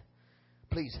ahead.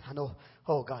 Please, I know.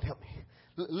 Oh, God, help me.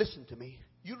 Listen to me.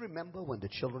 You remember when the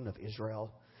children of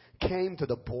Israel came to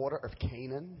the border of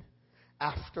Canaan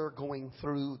after going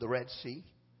through the Red Sea?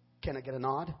 Can I get a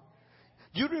nod?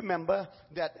 You remember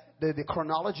that the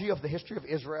chronology of the history of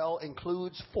Israel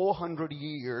includes 400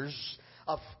 years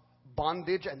of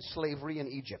bondage and slavery in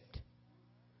Egypt.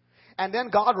 And then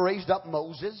God raised up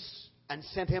Moses and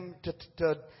sent him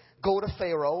go to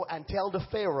Pharaoh and tell the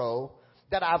Pharaoh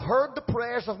that I've heard the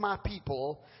prayers of my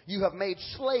people. You have made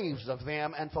slaves of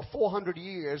them, and for 400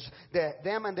 years,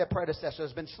 them and their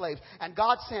predecessors have been slaves. And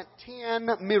God sent 10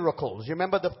 miracles. You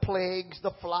remember the plagues,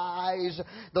 the flies,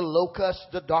 the locusts,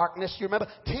 the darkness. You remember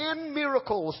 10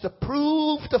 miracles to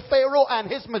prove to Pharaoh and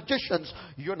his magicians,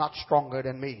 you're not stronger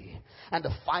than me. And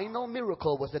the final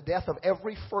miracle was the death of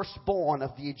every firstborn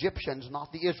of the Egyptians,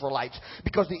 not the Israelites.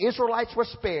 Because the Israelites were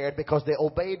spared because they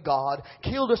obeyed God,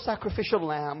 killed a sacrificial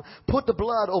lamb, put the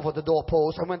blood over the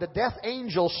doorpost. And when the death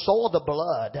angel saw the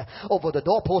blood over the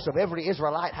doorpost of every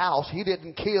Israelite house, he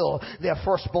didn't kill their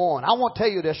firstborn. I want to tell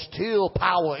you, there's still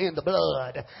power in the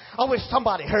blood. I wish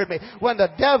somebody heard me. When the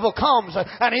devil comes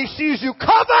and he sees you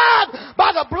covered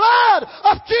by the blood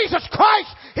of Jesus Christ,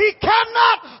 he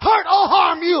cannot hurt or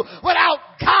harm you without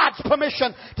God's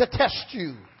permission to test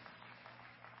you.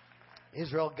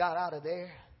 Israel got out of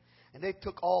there, and they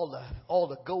took all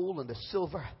the gold and the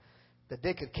silver that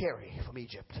they could carry from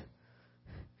Egypt.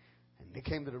 And they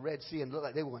came to the Red Sea and looked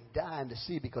like they were going to die in the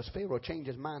sea, because Pharaoh changed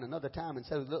his mind another time and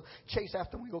said, look, chase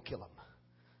after them, we go kill them.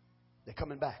 They're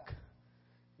coming back.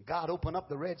 God opened up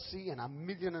the Red Sea, and 1.5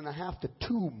 million to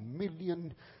 2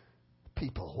 million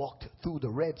people walked through the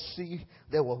Red Sea.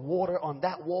 There was water on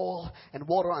that wall and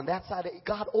water on that side.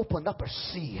 God opened up a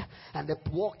sea, and they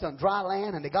walked on dry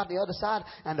land, and they got on the other side,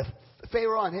 and the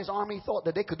Pharaoh and his army thought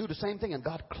that they could do the same thing, and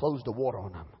God closed the water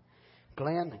on them.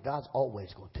 Glenn, God's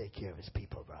always going to take care of his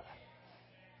people, brother.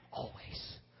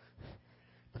 Always.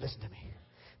 But listen to me.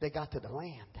 They got to the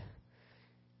land,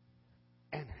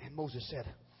 and Moses said,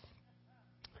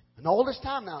 and all this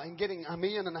time now, in getting 1.5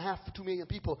 million to 2 million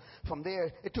people from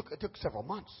there, it took several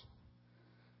months.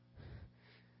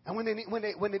 And when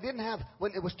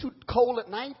it was too cold at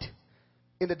night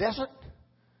in the desert,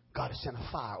 God had sent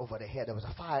a fire over their head. There was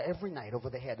a fire every night over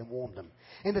their head and warmed them.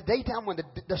 In the daytime, when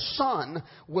the sun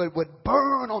would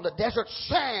burn on the desert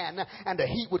sand, and the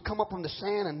heat would come up from the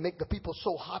sand and make the people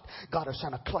so hot, God had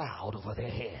sent a cloud over their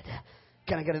head.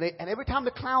 Can I get it? And every time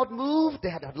the cloud moved, they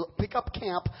had to pick up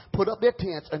camp, put up their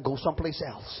tents, and go someplace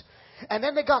else. And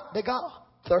then they got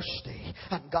thirsty,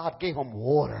 and God gave them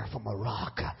water from a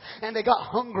rock. And they got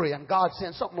hungry, and God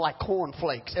sent something like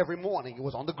cornflakes every morning. It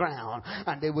was on the ground,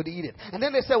 and they would eat it. And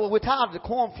then they said, well, we're tired of the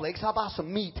cornflakes. How about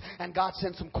some meat? And God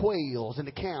sent some quails in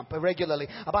the camp regularly,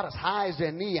 about as high as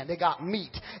their knee, and they got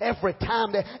meat every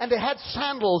time. And they had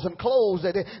sandals and clothes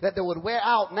that they would wear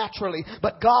out naturally,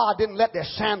 but God didn't let their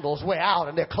sandals wear out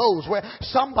and their clothes wear.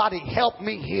 Somebody help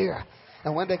me here.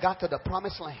 And when they got to the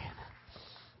promised land,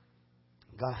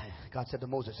 God said to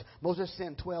Moses,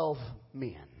 send 12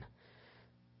 men.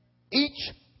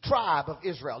 Each tribe of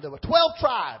Israel, there were 12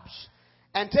 tribes,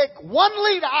 and take one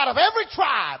leader out of every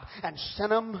tribe and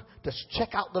send them to check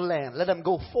out the land. Let them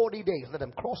go 40 days. Let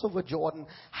them cross over Jordan,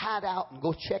 hide out, and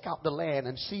go check out the land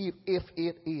and see if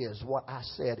it is what I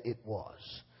said it was.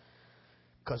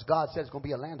 Because God said it's going to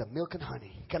be a land of milk and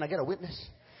honey. Can I get a witness?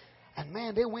 And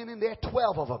man, they went in there,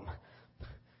 12 of them.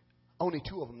 Only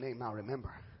 2 of them name I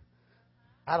remember.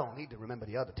 I don't need to remember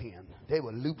the other 10. They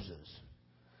were losers.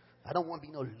 I don't want to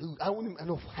be no loser. I don't want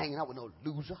to be hanging out with no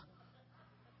loser.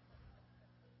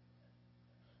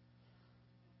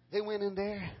 They went in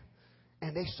there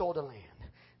and they saw the land.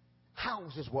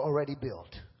 Houses were already built.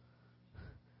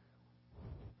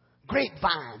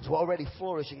 Grapevines were already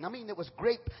flourishing. I mean, it was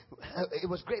grape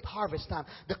harvest time.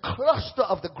 The cluster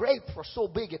of the grapes were so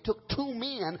big, it took 2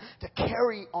 men to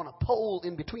carry on a pole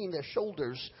in between their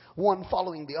shoulders, one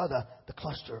following the other, the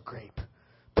cluster of grape.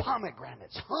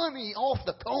 Pomegranates, honey off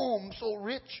the comb, so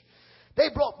rich. They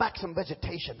brought back some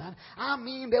vegetation. I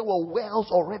mean, there were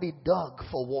wells already dug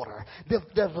for water.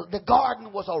 The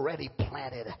garden was already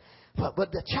planted.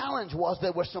 But the challenge was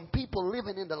there were some people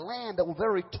living in the land that were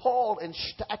very tall in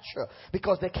stature,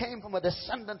 because they came from a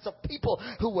descendants of people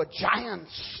who were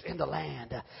giants in the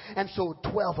land. And so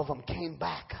 12 of them came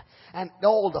back. And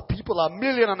all the people, 1.5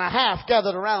 million,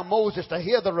 gathered around Moses to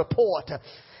hear the report.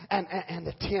 And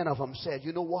the 10 of them said,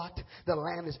 you know what? The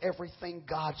land is everything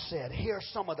God said. Here's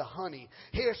some of the honey.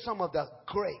 Here's some of the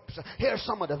grapes. Here's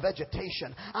some of the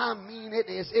vegetation. I mean, it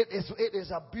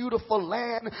is a beautiful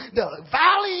land. The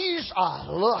valleys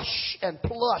are lush and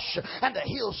plush, and the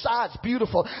hillsides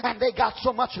beautiful. And they got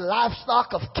so much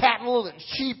livestock of cattle and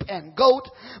sheep and goat.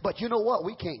 But you know what?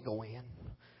 We can't go in.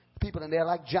 People in there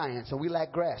like giants, and we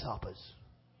like grasshoppers.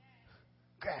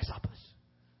 Grasshoppers.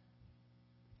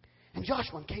 And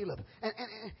Joshua and Caleb.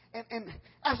 And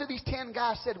after these 10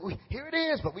 guys said, here it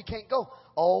is, but we can't go,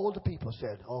 all the people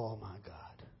said, oh my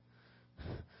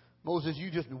God. Moses,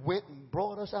 you just went and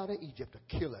brought us out of Egypt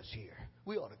to kill us here.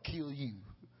 We ought to kill you.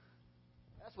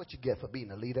 That's what you get for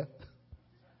being a leader.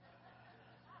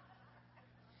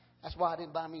 That's why I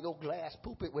didn't buy me no glass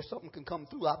pulpit where something can come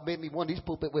through. I made me one of these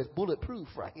pulpit where it's bulletproof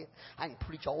right here. I can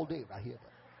preach all day right here.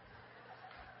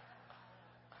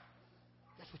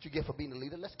 That's what you get for being a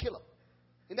leader. Let's kill him.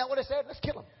 Isn't that what it said? Let's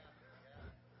kill him.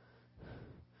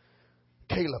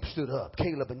 Caleb stood up.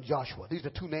 Caleb and Joshua. These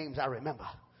are two names I remember.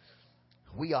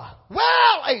 We are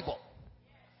well able.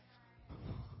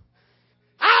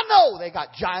 I know they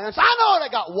got giants. I know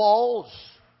they got walls.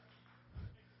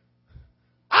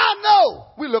 I know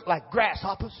we look like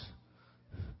grasshoppers.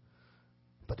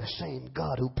 But the same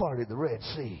God who parted the Red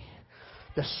Sea,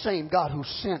 the same God who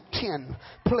sent 10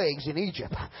 plagues in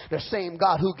Egypt, the same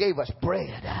God who gave us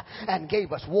bread and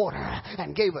gave us water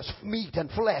and gave us meat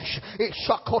and flesh, it's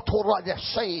the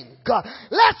same God.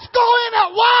 Let's go in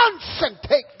at once and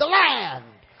take the land.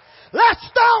 Let's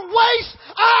don't waste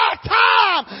our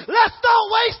time. Let's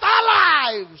don't waste our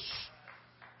lives.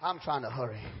 I'm trying to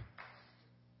hurry.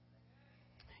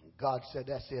 God said,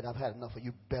 that's it. I've had enough of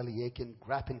you belly aching,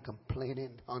 griping,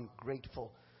 complaining,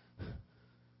 ungrateful.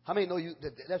 How many know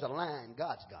there's a line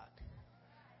God's got?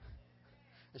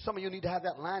 And some of you need to have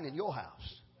that line in your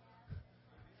house.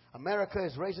 America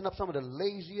is raising up some of the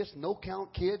laziest,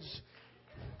 no-count kids.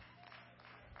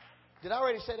 Did I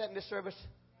already say that in this service?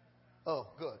 Oh,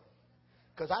 good.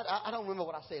 Because I don't remember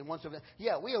what I said in one service.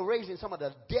 Yeah, we are raising some of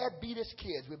the deadbeatest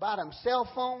kids. We buy them cell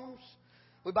phones.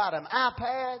 We buy them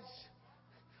iPads.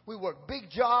 We work big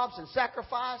jobs and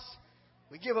sacrifice.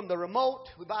 We give them the remote.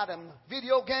 We buy them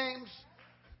video games.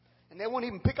 And they won't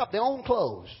even pick up their own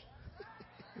clothes.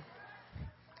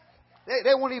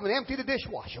 They won't even empty the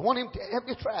dishwasher. Won't empty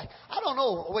the trash. I don't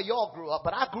know where y'all grew up,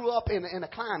 but I grew up in a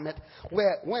climate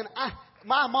where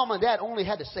my mom and dad only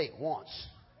had to say it once.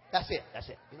 That's it.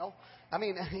 You know. I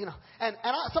mean, you know. And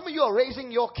some of you are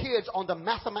raising your kids on the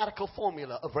mathematical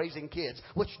formula of raising kids,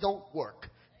 which don't work.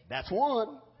 That's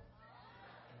 1.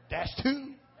 That's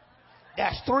 2.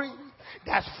 That's 3.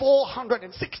 That's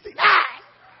 469.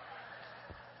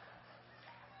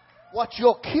 What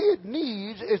your kid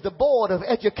needs is the board of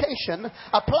education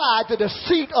applied to the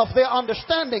seat of their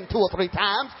understanding 2 or 3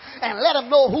 times and let them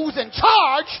know who's in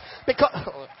charge. Because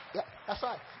yeah, that's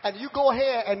right. And you go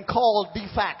ahead and call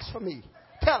DFACS for me.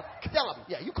 Tell them,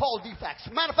 yeah, you call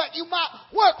DFACS. Matter of fact, you might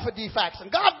work for DFACS,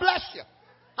 and God bless you.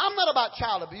 I'm not about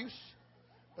child abuse.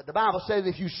 But the Bible says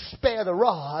if you spare the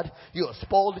rod, you'll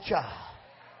spoil the child.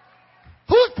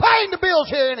 Who's paying the bills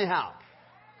here anyhow?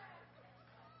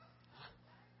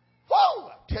 Whoa!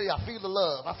 I tell you, I feel the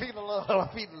love. I feel the love.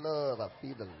 I feel the love. I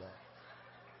feel the love.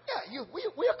 Yeah,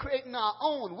 we're creating our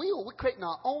own. We're creating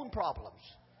our own problems.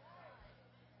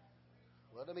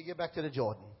 Well, let me get back to the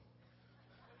Jordan.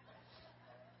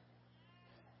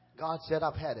 God said,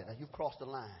 I've had it. Now, you've crossed the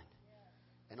line.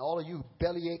 And all of you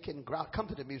belly aching, come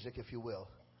to the music if you will.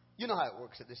 You know how it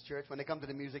works at this church. When they come to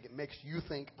the music, it makes you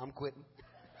think I'm quitting.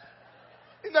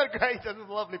 Isn't that great? That's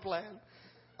a lovely plan.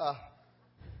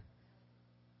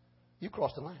 You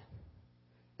crossed the line.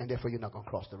 And therefore, you're not going to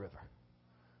cross the river.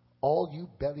 All you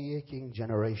belly aching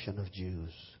generation of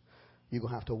Jews, you're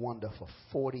going to have to wander for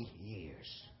 40 years.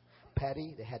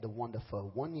 Patty, they had to wander for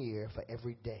 1 year for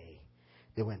every day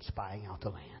they went spying out the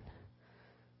land.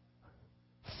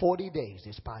 40 days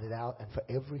they spied it out,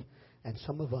 and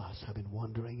some of us have been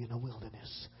wandering in a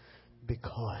wilderness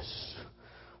because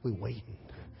we're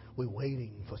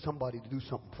waiting for somebody to do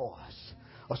something for us,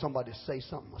 or somebody to say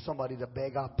something, or somebody to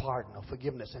beg our pardon or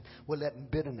forgiveness, and we're letting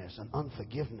bitterness and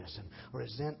unforgiveness and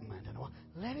resentment and all.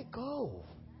 Let it go.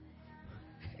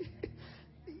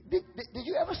 Did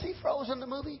you ever see Frozen the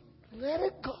movie? Let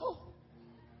it go.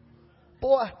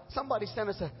 Boy, somebody sent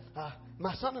us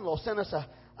my son-in-law sent us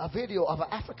a video of an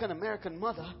African-American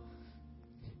mother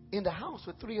in the house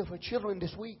with 3 of her children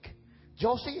this week. Did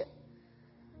y'all see it?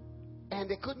 And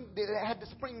they had the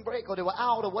spring break, or they were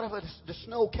out, or whatever. The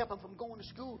snow kept them from going to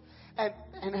school. And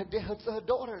her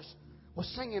daughters were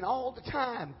singing all the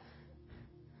time,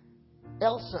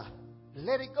 Elsa,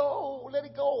 let it go, let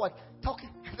it go. And talking,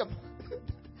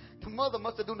 the mother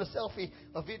must have done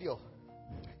a video.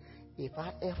 If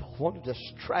I ever wanted to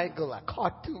strangle a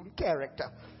cartoon character,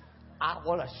 I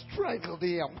want to strangle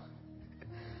them.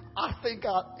 I think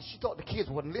she thought the kids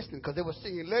wasn't listening because they were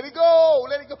singing, let it go,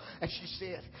 let it go. And she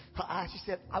said,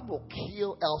 I'm going to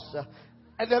kill Elsa.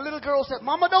 And the little girl said,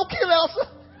 Mama, don't kill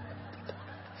Elsa.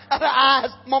 And her eyes,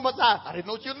 Mama's eyes, I didn't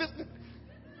know you were listening.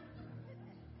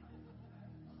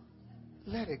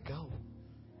 Let it go.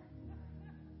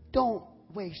 Don't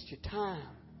waste your time.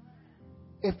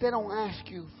 If they don't ask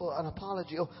you for an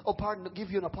apology, give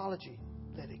you an apology,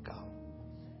 let it go.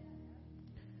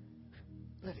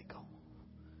 Let it go.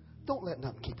 Don't let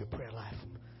nothing keep your prayer life.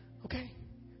 Okay?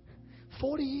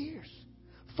 40 years.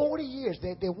 40 years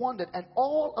they wandered, and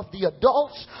all of the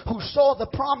adults who saw the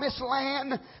promised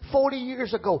land 40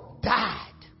 years ago died.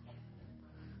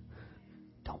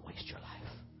 Don't waste your life.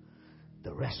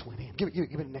 The rest went in. Give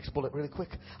me the next bullet really quick.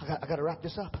 I got to wrap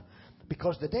this up.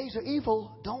 Because the days are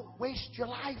evil, don't waste your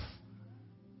life.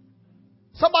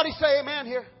 Somebody say amen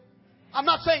here. I'm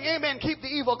not saying amen, keep the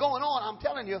evil going on.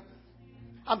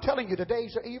 I'm telling you the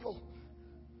days are evil.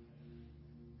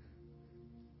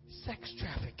 Sex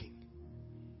trafficking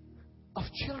of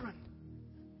children.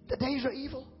 The days are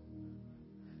evil.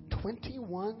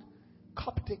 21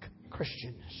 Coptic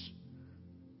Christians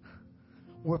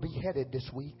were beheaded this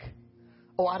week.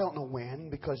 Oh, I don't know when,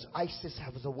 because ISIS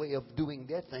has a way of doing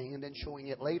their thing and then showing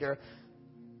it later.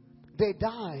 They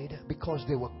died because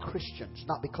they were Christians,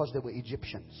 not because they were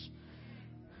Egyptians.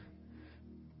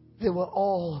 They were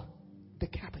all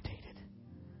decapitated.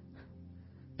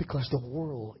 Because the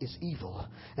world is evil.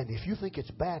 And if you think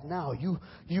it's bad now, you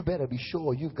better be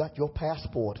sure you've got your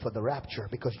passport for the rapture,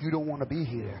 because you don't want to be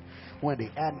here when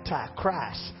the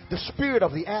Antichrist, the spirit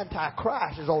of the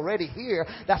Antichrist is already here.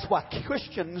 That's why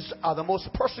Christians are the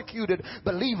most persecuted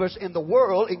believers in the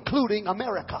world, including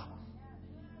America.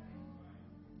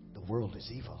 The world is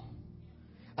evil.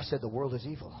 I said the world is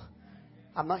evil.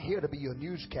 I'm not here to be your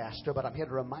newscaster, but I'm here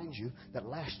to remind you that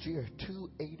last year, 2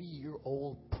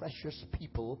 80-year-old precious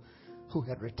people who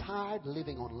had retired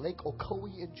living on Lake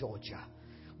Ocoee in Georgia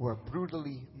were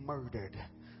brutally murdered.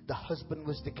 The husband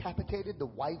was decapitated. The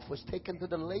wife was taken to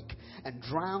the lake and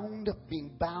drowned,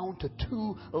 being bound to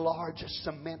 2 large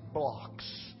cement blocks.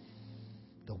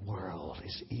 The world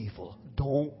is evil.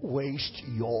 Don't waste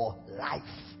your life.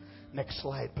 Next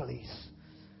slide, please.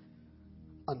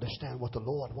 Understand what the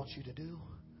Lord wants you to do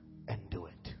and do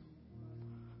it.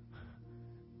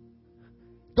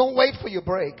 Don't wait for your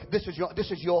break. This is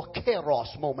your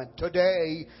Kairos moment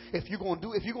today. If you're going to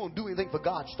do anything for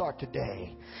God, start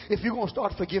today. If you're going to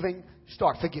start forgiving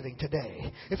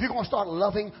today. If you're going to start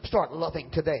loving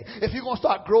today. If you're going to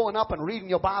start growing up and reading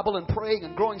your Bible and praying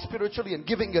and growing spiritually and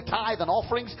giving your tithe and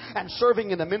offerings and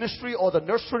serving in the ministry or the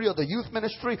nursery or the youth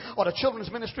ministry or the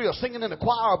children's ministry or singing in the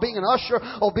choir or being an usher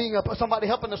or being somebody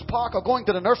helping us park or going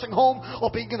to the nursing home or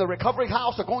being in the recovery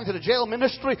house or going to the jail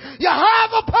ministry, you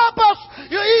have a purpose.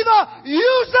 You either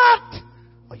use it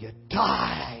or you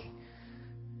die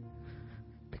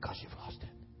because you've lost it.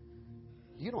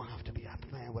 You don't have to be a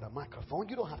man with a microphone.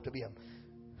 You don't have to be an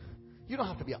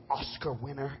Oscar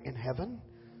winner in heaven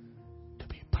to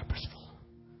be purposeful.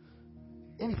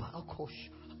 Anybody? Of course,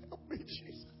 help me,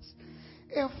 Jesus.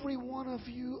 Every one of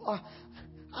you are.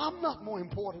 I'm not more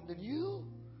important than you.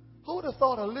 Who would have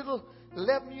thought a little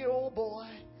 11-year-old boy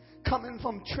coming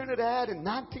from Trinidad in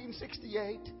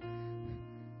 1968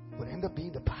 would end up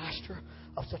being the pastor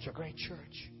of such a great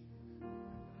church?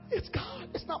 It's God.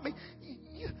 It's not me.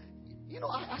 You know,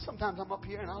 I sometimes I'm up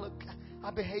here and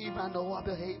I behave. I know I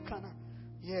behave kind of.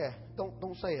 Yeah,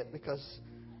 don't say it because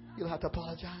you'll have to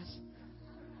apologize.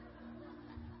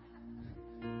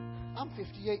 I'm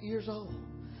 58 years old.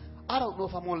 I don't know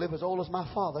if I'm going to live as old as my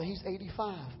father. He's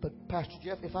 85. But Pastor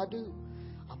Jeff, if I do,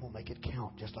 I'm going to make it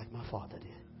count just like my father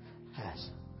has.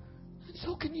 And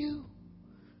so can you.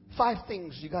 5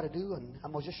 things you got to do, and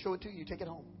I'm going to just show it to you. You take it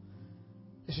home.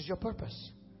 This is your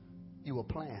purpose. You were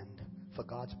planned for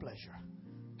God's pleasure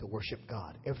to worship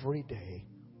God. Every day,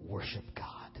 worship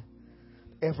God.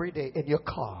 Every day, in your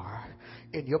car,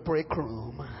 in your break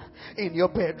room, in your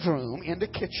bedroom, in the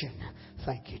kitchen.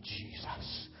 Thank you,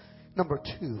 Jesus. Number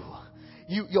 2,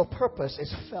 your purpose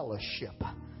is fellowship.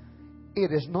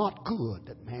 It is not good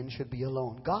that man should be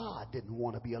alone. God didn't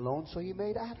want to be alone, so he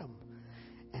made Adam.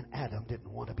 And Adam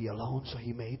didn't want to be alone, so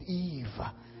he made Eve.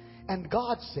 And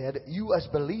God said, you as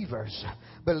believers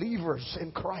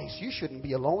in Christ, you shouldn't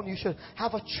be alone. You should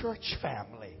have a church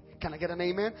family. Can I get an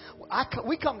amen?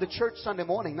 We come to church Sunday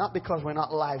morning not because we're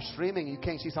not live streaming. You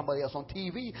can't see somebody else on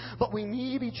TV. But we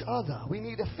need each other. We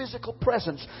need a physical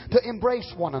presence to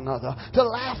embrace one another, to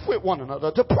laugh with one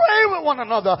another, to pray with one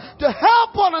another, to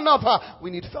help one another. We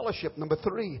need fellowship. Number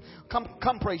 3.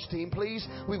 Come praise team, please.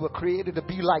 We were created to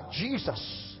be like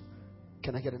Jesus.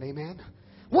 Can I get an amen?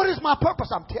 What is my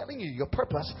purpose? I'm telling you, your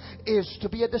purpose is to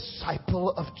be a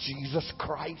disciple of Jesus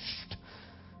Christ.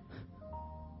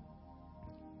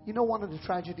 You know one of the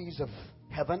tragedies of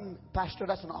heaven? Pastor,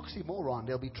 that's an oxymoron.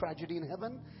 There'll be tragedy in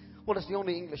heaven. Well, it's the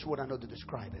only English word I know to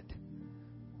describe it.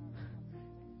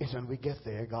 Is when we get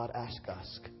there, God asks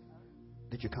us,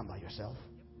 did you come by yourself?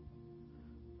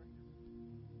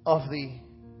 Of the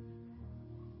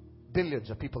billions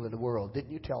of people in the world,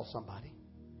 didn't you tell somebody?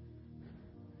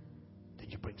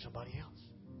 Did you bring somebody else?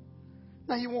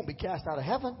 Now, you won't be cast out of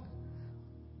heaven.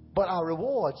 But our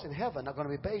rewards in heaven are going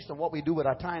to be based on what we do with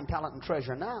our time, talent, and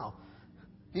treasure now.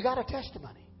 You got a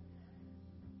testimony.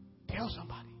 Tell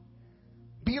somebody.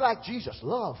 Be like Jesus.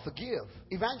 Love, forgive.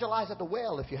 Evangelize at the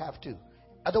well if you have to.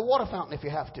 At the water fountain if you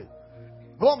have to.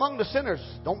 Go among the sinners.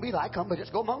 Don't be like them, but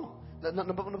just go among them.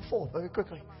 Number 4, very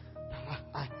quickly.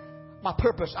 My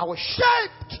purpose, I was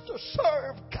shaped to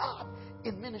serve God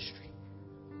in ministry.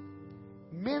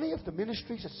 Many of the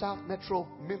ministries at South Metro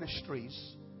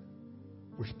Ministries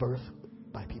was birthed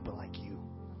by people like you.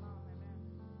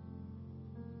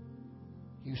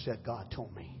 You said, God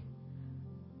told me.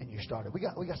 And you started. We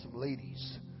got some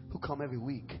ladies who come every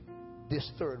week, this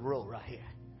third row right here.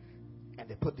 And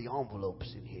they put the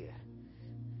envelopes in here.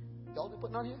 Y'all been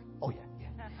putting on here? Oh, yeah.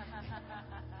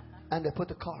 And they put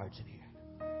the cards in here.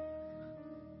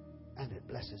 And it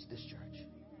blesses this church.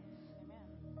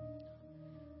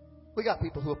 We got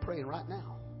people who are praying right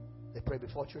now. They pray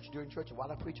before church, during church, and while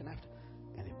I'm preaching after.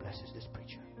 And it blesses this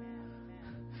preacher.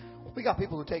 We got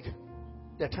people who take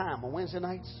their time on Wednesday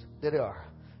nights. There they are.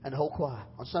 And the whole choir.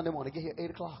 On Sunday morning, they get here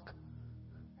 8 o'clock.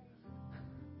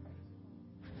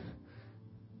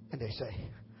 And they say,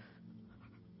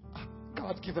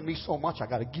 God's given me so much, I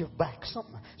got to give back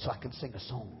something so I can sing a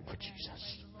song for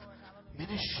Jesus.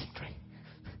 Ministry.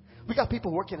 We got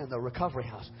people working in the recovery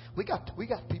house. We got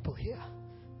people here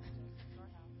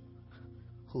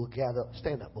who will gather.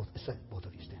 Stand up, both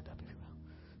of you stand up if you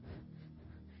will.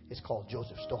 It's called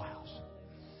Joseph Storehouse.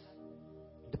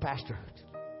 The pastor,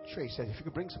 Trey, said if you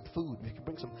could bring some food, if you could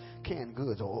bring some canned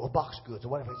goods or box goods or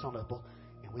whatever it's on the boat,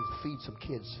 and we feed some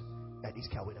kids at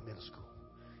East Coweta Middle School.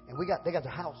 And they got the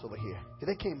house over here.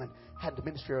 They came and had the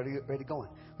ministry already going.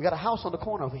 We got a house on the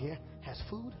corner over here, has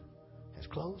food, has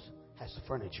clothes, has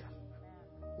furniture.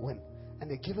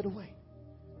 And they give it away.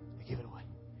 They give it away.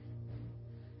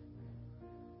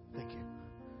 Thank you.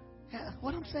 Yeah,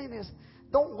 what I'm saying is,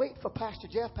 don't wait for Pastor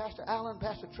Jeff, Pastor Allen,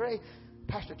 Pastor Trey,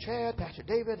 Pastor Chad, Pastor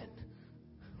David, and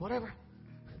whatever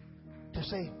to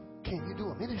say, can you do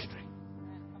a ministry?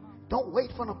 Don't wait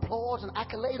for an applause, an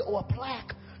accolade, or a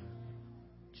plaque.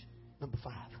 Number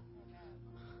 5,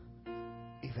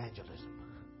 evangelism.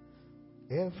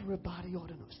 Everybody ought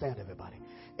to know. Stand, everybody.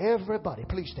 Everybody,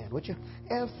 please stand, would you?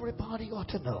 Everybody ought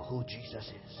to know who Jesus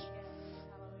is.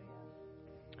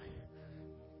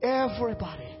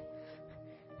 Everybody.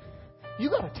 You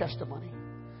got a testimony.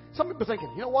 Some people are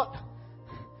thinking, you know what?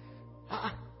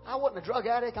 I wasn't a drug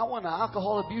addict. I wasn't an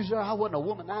alcohol abuser. I wasn't a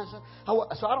womanizer.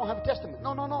 So I don't have a testimony.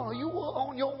 No. You were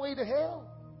on your way to hell.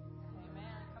 Amen.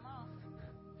 Come on.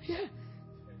 Yeah.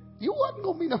 You wasn't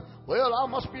going to be well, I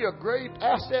must be a great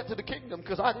asset to the kingdom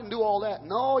because I didn't do all that.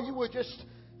 No, you were just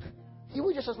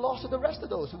as lost as the rest of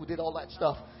those who did all that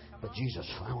stuff. But Jesus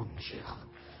found you.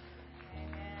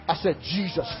 I said,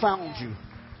 Jesus found you.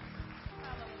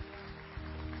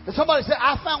 And somebody said,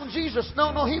 I found Jesus.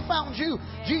 No, he found you.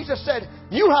 Jesus said,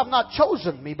 you have not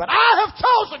chosen me, but I have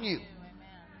chosen you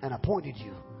and appointed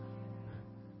you.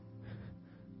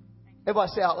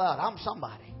 Everybody say out loud, I'm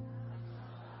somebody.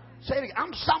 Say it again,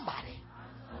 I'm somebody.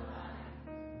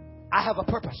 I have a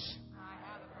purpose.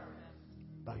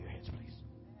 Bow your heads, please.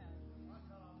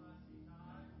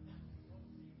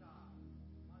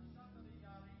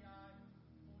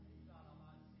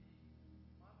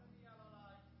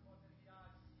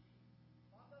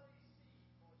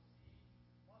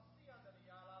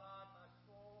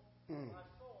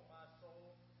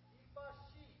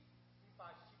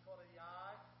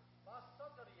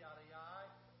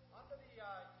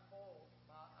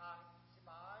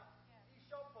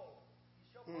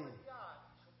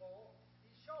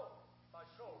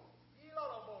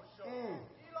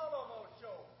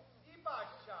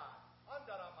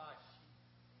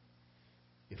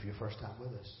 If you're first time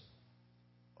with us,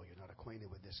 or you're not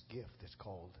acquainted with this gift, it's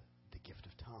called the gift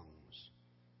of tongues.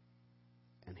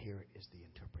 And here is the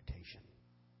interpretation.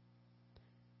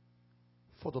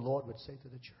 For the Lord would say to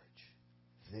the church,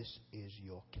 this is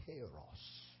your kairos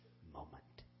moment.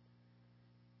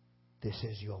 This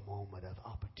is your moment of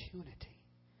opportunity.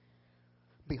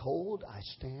 Behold, I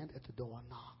stand at the door and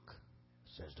knock,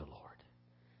 says the Lord.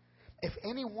 If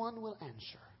anyone will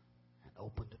answer and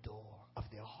open the door of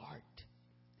their heart,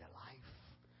 their life,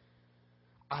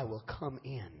 I will come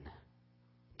in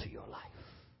to your life.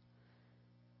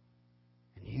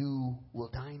 And you will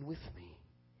dine with me,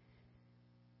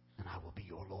 and I will be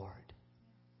your Lord.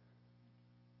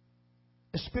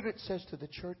 The Spirit says to the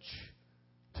church,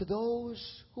 to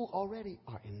those who already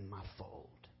are in my fold,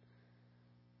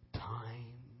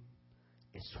 time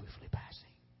is swiftly passing.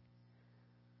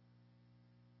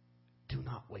 Do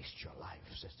not waste your life,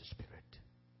 says the Spirit.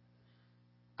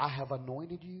 I have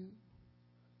anointed you.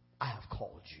 I have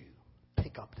called you,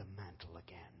 pick up the mantle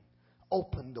again.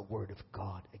 Open the Word of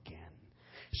God again.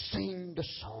 Sing the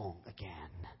song again.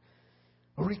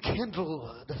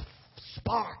 Rekindle the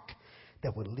spark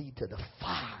that will lead to the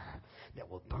fire that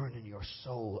will burn in your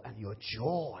soul and your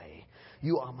joy.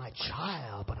 You are my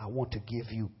child, but I want to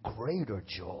give you greater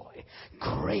joy,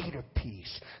 greater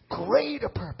peace, greater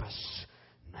purpose.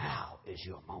 Now is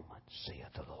your moment,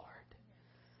 saith the Lord.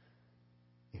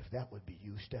 If that would be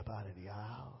you, step out of the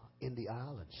aisle, and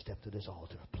step to this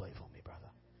altar. Play for me, brother.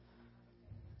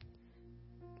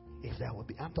 If that would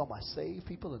be, I'm talking about saved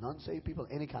people and unsaved people,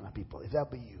 any kind of people. If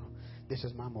that be you, this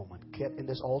is my moment. Get in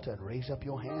this altar and raise up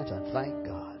your hands and thank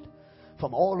God.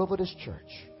 From all over this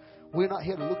church. We're not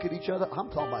here to look at each other. I'm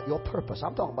talking about your purpose.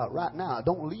 I'm talking about right now.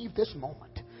 Don't leave this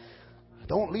moment.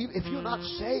 Don't leave. If you're not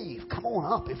saved, come on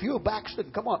up. If you're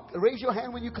backslidden, come on. Raise your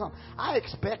hand when you come. I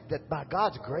expect that by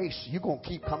God's grace, you're going to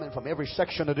keep coming from every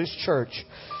section of this church.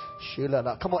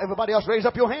 Come on, everybody else, raise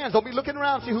up your hands. Don't be looking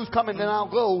around, see who's coming, then I'll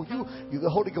go. You, the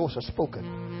Holy Ghost has spoken.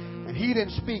 And He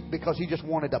didn't speak because He just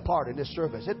wanted a part in this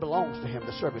service. It belongs to Him,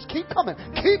 the service. Keep coming.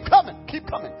 Keep coming. Keep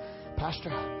coming. Pastor,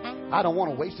 I don't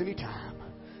want to waste any time.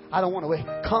 I don't want to wait.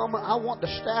 Come. I want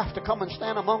the staff to come and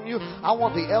stand among you. I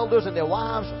want the elders and their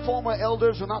wives, former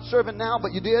elders who are not serving now,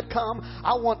 but you did come.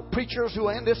 I want preachers who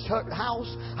are in this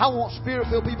house. I want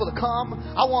spirit-filled people to come.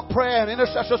 I want prayer and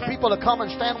intercessors people to come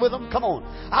and stand with them. Come on.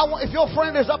 If your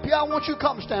friend is up here, I want you to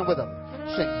come stand with them.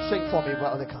 Sing for me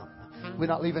while they come.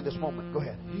 We're not leaving this moment. Go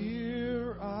ahead.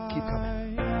 Keep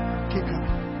coming. Keep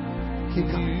coming. Keep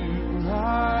coming.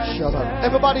 Shut up.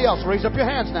 Everybody else, raise up your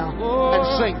hands now and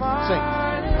sing. Sing.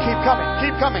 Keep coming.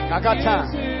 Keep coming. I got time.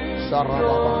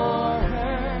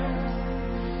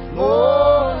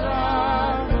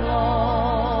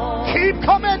 Keep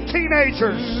coming,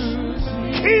 teenagers.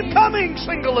 Keep coming,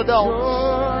 single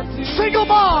adults. Single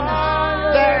moms.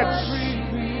 Dads.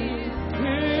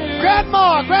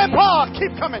 Grandma, grandpa,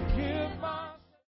 keep coming.